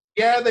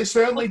they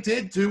certainly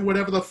did do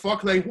whatever the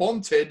fuck they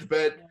wanted,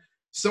 but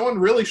someone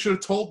really should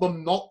have told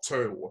them not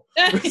to.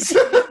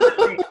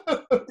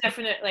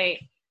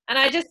 Definitely. And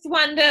I just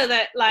wonder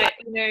that, like,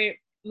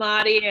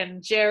 Marty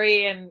and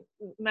Jerry and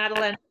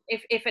Madeline,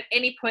 if at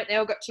any point they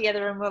all got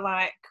together and were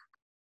like,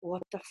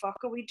 what the fuck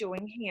are we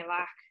doing here?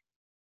 Like,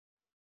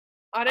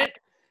 I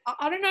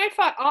don't know if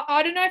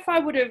I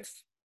would have.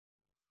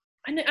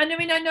 I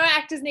mean, I know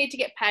actors need to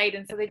get paid,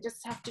 and so they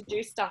just have to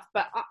do stuff.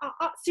 But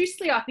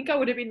seriously, I think I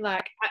would have been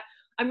like,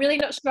 I'm really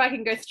not sure I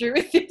can go through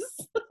with this.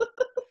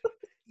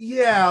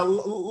 Yeah,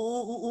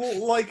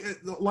 like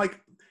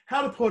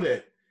how to put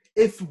it?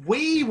 If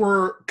we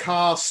were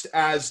cast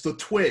as the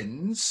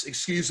twins,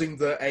 excusing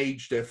the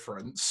age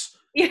difference,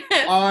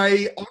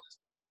 I honestly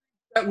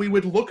that we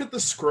would look at the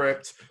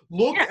script,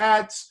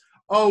 at,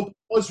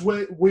 because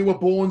we were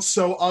born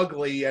so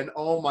ugly, and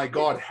oh my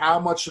god, how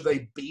much did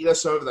they beat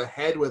us over the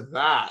head with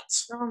that?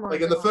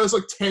 In the first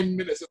 10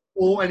 minutes, that's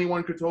all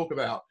anyone could talk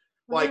about.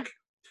 We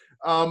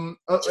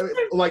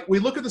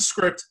look at the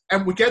script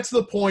and we get to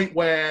the point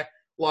where,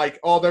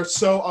 they're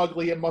so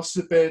ugly, it must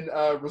have been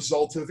a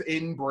result of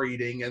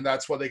inbreeding, and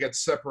that's why they get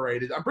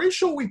separated. I'm pretty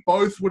sure we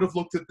both would have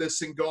looked at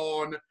this and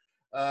gone,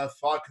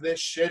 fuck this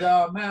shit,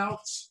 I'm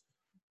out.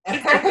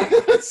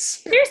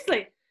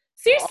 Seriously,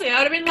 I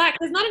would have been like,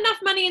 there's not enough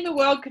money in the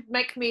world could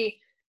make me,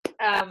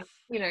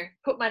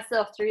 put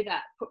myself through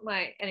that.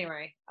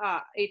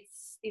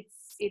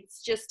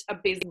 It's just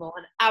abysmal,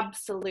 and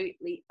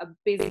absolutely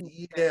abysmal.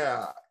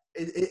 Yeah,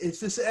 it's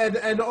just,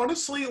 and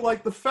honestly,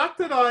 the fact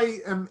that I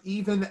am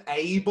even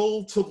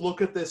able to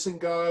look at this and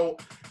go,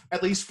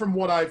 at least from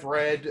what I've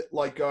read,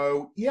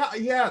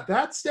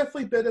 that's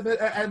definitely a bit of it,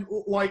 and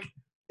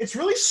it's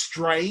really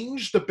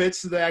strange, the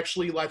bits that they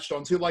actually latched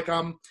onto.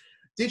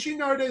 Did you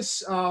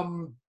notice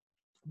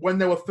when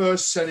they were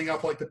first setting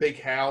up the big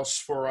house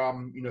for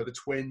the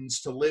twins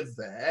to live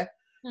there,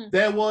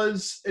 there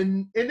was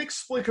an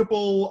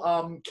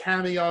inexplicable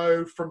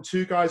cameo from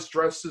 2 guys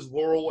dressed as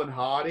Laurel and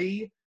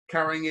Hardy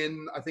carrying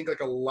in, I think,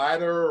 a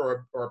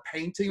ladder or a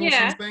painting or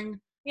something.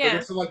 Yeah.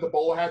 This is the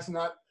bowler hats and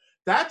that.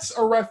 That's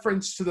a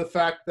reference to the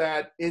fact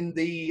that in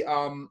the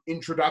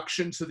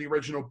introduction to the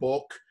original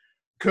book,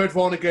 Kurt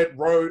Vonnegut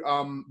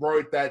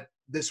wrote that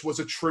this was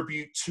a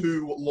tribute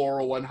to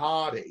Laurel and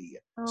Hardy.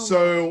 Oh,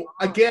 so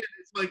again,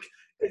 it's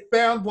it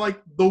found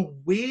like the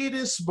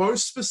weirdest,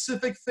 most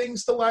specific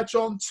things to latch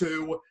on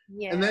to,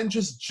 Yeah. and then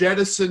just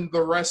jettisoned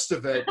the rest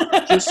of it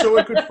just so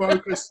it could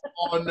focus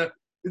on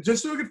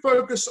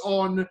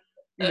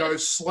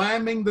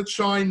slamming the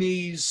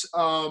Chinese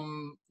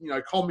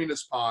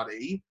Communist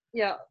Party,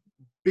 Yeah.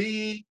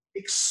 be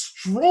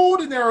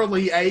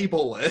extraordinarily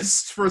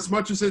ableist for as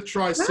much as it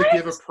tries to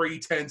give a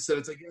pretense that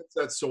it's against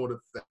that sort of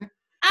thing.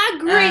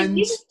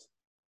 Agree.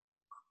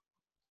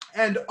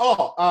 And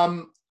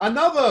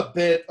another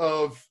bit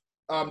of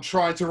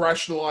trying to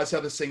rationalize how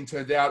this thing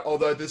turned out,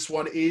 although this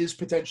one is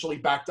potentially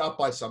backed up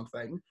by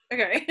something.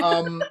 Okay.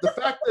 The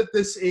fact that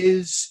this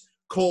is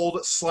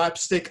called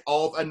Slapstick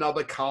of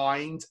Another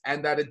Kind,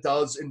 and that it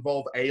does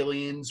involve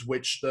aliens,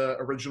 which the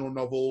original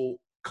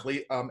novel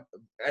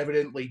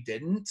evidently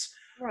didn't.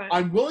 Right.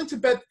 I'm willing to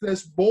bet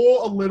there's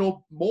more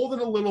than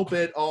a little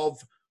bit of,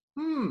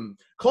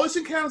 Close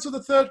Encounters of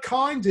the Third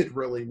Kind did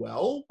really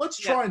well. Let's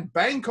try and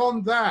bank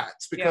on that,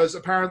 because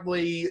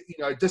apparently,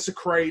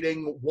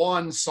 desecrating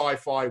one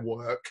sci-fi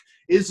work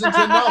isn't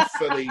enough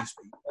for these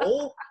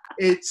people.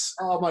 It's,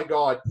 oh my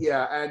god,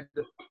 yeah, and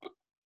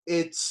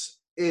it's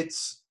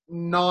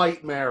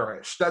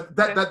nightmarish.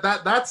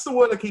 That's the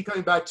word I keep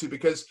coming back to,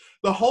 because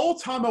the whole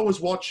time I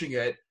was watching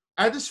it,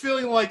 I had this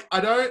feeling like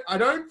I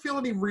don't feel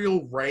any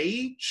real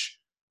rage,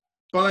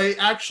 but I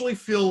actually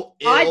feel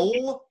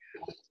ill.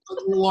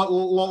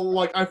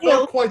 Like I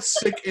felt quite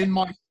sick in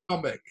my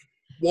stomach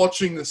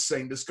watching this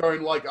thing, just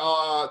going like,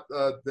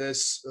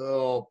 this,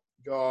 oh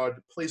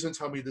god, please don't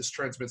tell me this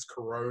transmits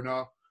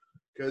corona,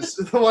 because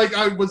like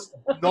I was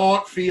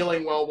not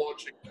feeling well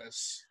watching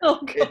this. Oh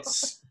god.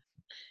 It's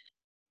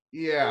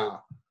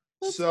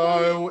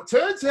So it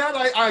turns out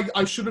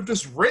I should have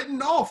just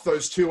written off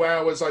those 2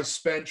 hours I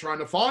spent trying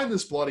to find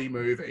this bloody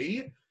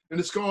movie, and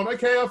it's gone,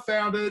 okay, I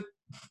found it.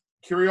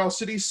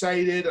 Curiosity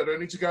sated. I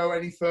don't need to go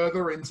any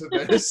further into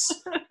this.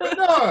 But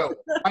no,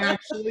 I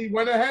actually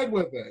went ahead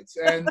with it.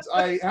 And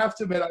I have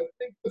to admit, I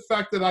think the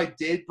fact that I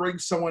did bring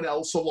someone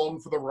else along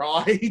for the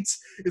ride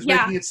is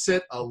making it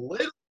sit a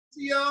little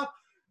easier.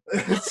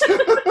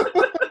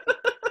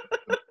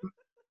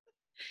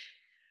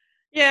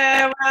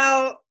 Yeah,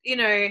 well,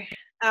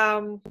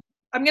 I'm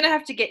going to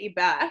have to get you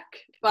back,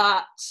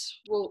 but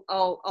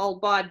I'll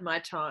bide my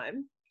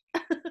time.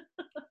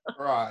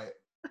 Right.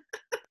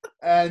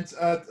 And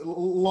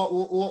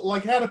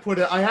like how to put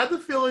it, I had the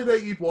feeling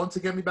that you'd want to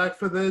get me back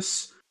for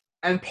this,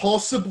 and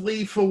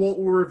possibly for what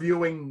we're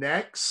reviewing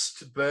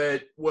next.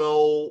 But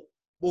we'll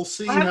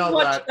see how that. I haven't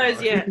watched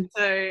those yet,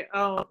 so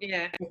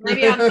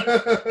maybe I'm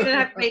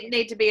gonna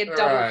need to be a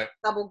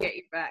double get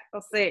you back.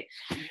 I'll see.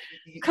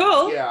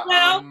 Cool. Yeah.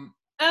 Well,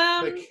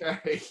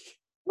 okay.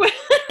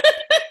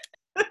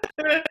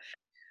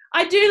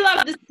 I do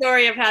love the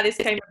story of how this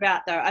came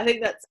about, though. I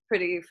think that's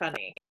pretty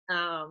funny.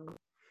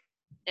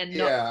 And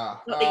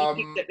not that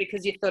you picked it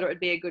because you thought it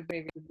would be a good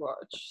movie to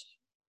watch.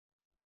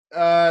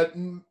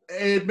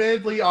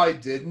 Admittedly, I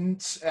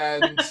didn't,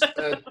 and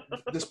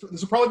this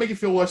will probably make you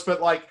feel worse.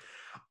 But like,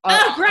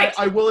 great!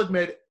 I will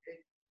admit,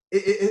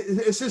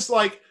 it's just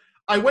like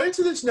I went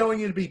into this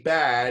knowing it'd be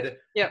bad.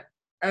 Yep.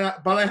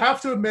 But I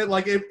have to admit,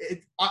 like,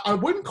 I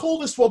wouldn't call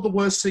this one of the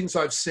worst things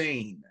I've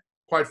seen.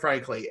 Quite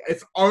frankly,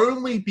 if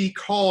only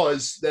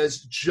because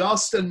there's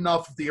just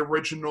enough of the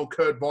original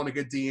Kurt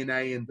Vonnegut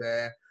DNA in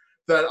there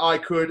that I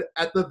could,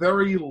 at the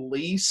very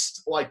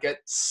least, like, get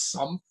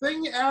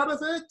something out of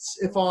it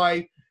if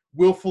I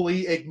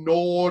willfully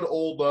ignored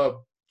all the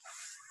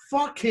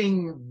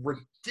fucking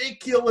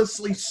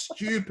ridiculously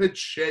stupid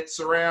shit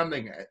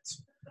surrounding it.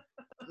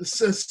 It's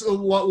just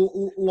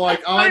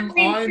like I'm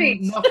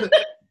nothing.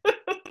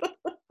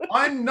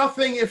 I'm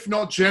nothing if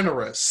not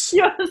generous.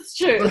 Yeah, that's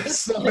true.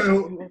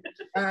 So,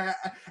 and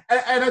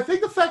I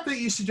think the fact that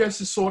you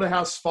suggested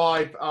Slaughterhouse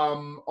 5,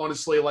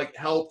 honestly, like,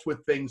 helped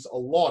with things a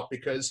lot,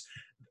 because,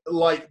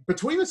 like,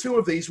 between the two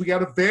of these, we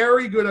got a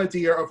very good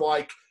idea of,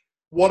 like,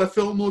 what a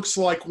film looks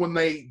like when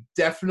they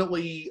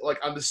definitely, like,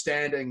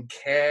 understand and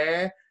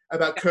care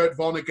about Kurt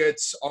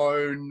Vonnegut's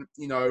own,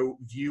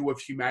 view of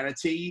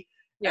humanity,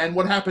 and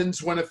what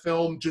happens when a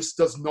film just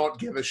does not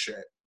give a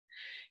shit.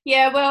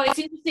 Yeah, well, it's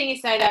interesting you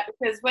say that,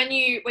 because when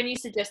you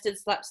suggested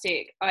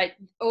Slapstick,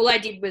 all I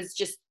did was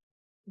just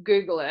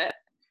Google it,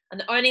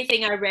 and the only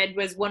thing I read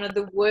was one of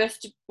the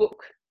worst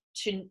book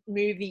to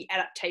movie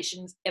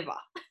adaptations ever.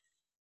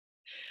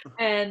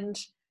 And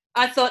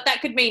I thought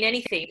that could mean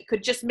anything. It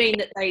could just mean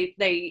that they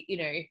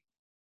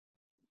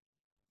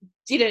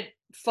didn't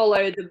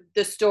follow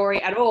the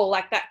story at all.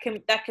 Like that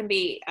can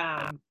be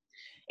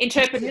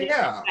interpreted in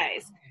different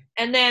ways.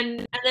 And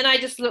then I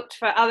just looked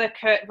for other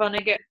Kurt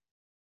Vonnegut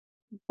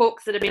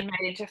books that have been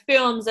made into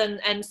films,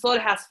 and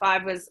Slaughterhouse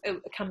 5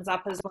 comes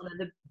up as one of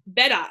the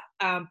better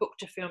book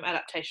to film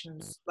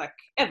adaptations like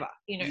ever.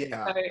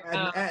 Yeah,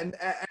 so, and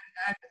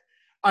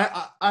I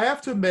have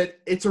to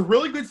admit, it's a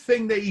really good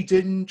thing that you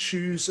didn't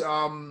choose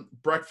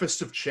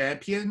Breakfast of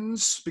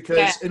Champions,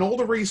 because in all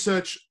the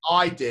research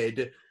I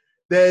did,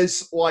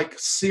 there's like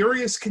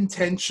serious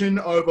contention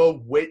over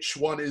which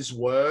one is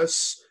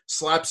worse.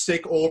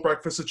 slapstick or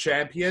Breakfast of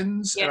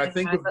Champions, and I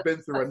think we've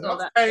been through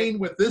enough pain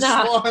with this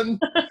one.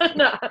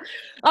 No,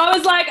 I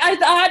was like, I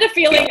had a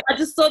feeling. I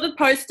just saw the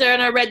poster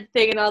and I read the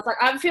thing, and I was like,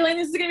 I'm feeling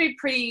this is going to be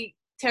pretty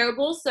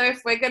terrible. So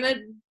if we're going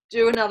to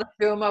do another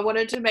film, I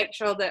wanted to make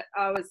sure that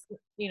I was,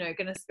 going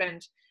to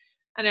spend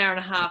an hour and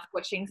a half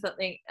watching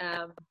something,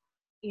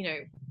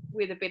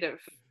 with a bit of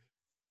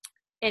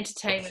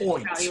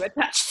entertainment value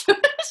attached to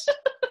it.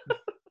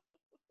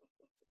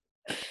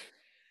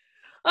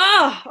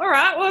 Oh, all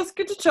right. Well, it's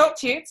good to talk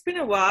to you. It's been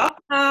a while.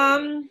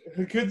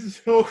 Good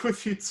to talk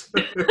with you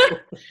too.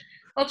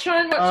 I'll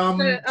try and watch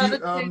the other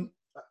two.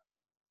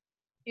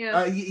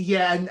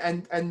 Yeah,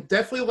 and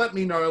definitely let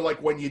me know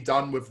like when you're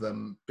done with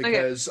them,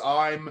 because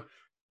I'm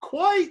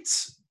quite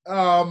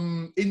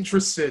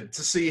interested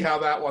to see how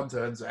that one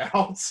turns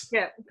out.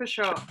 Yeah, for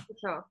sure.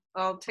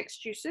 I'll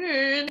text you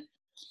soon.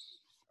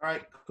 All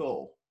right,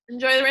 cool.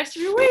 Enjoy the rest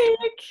of your week.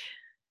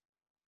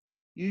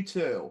 You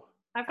too.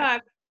 High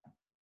five.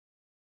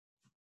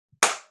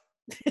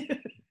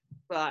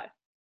 Bye.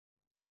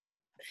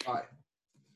 Bye.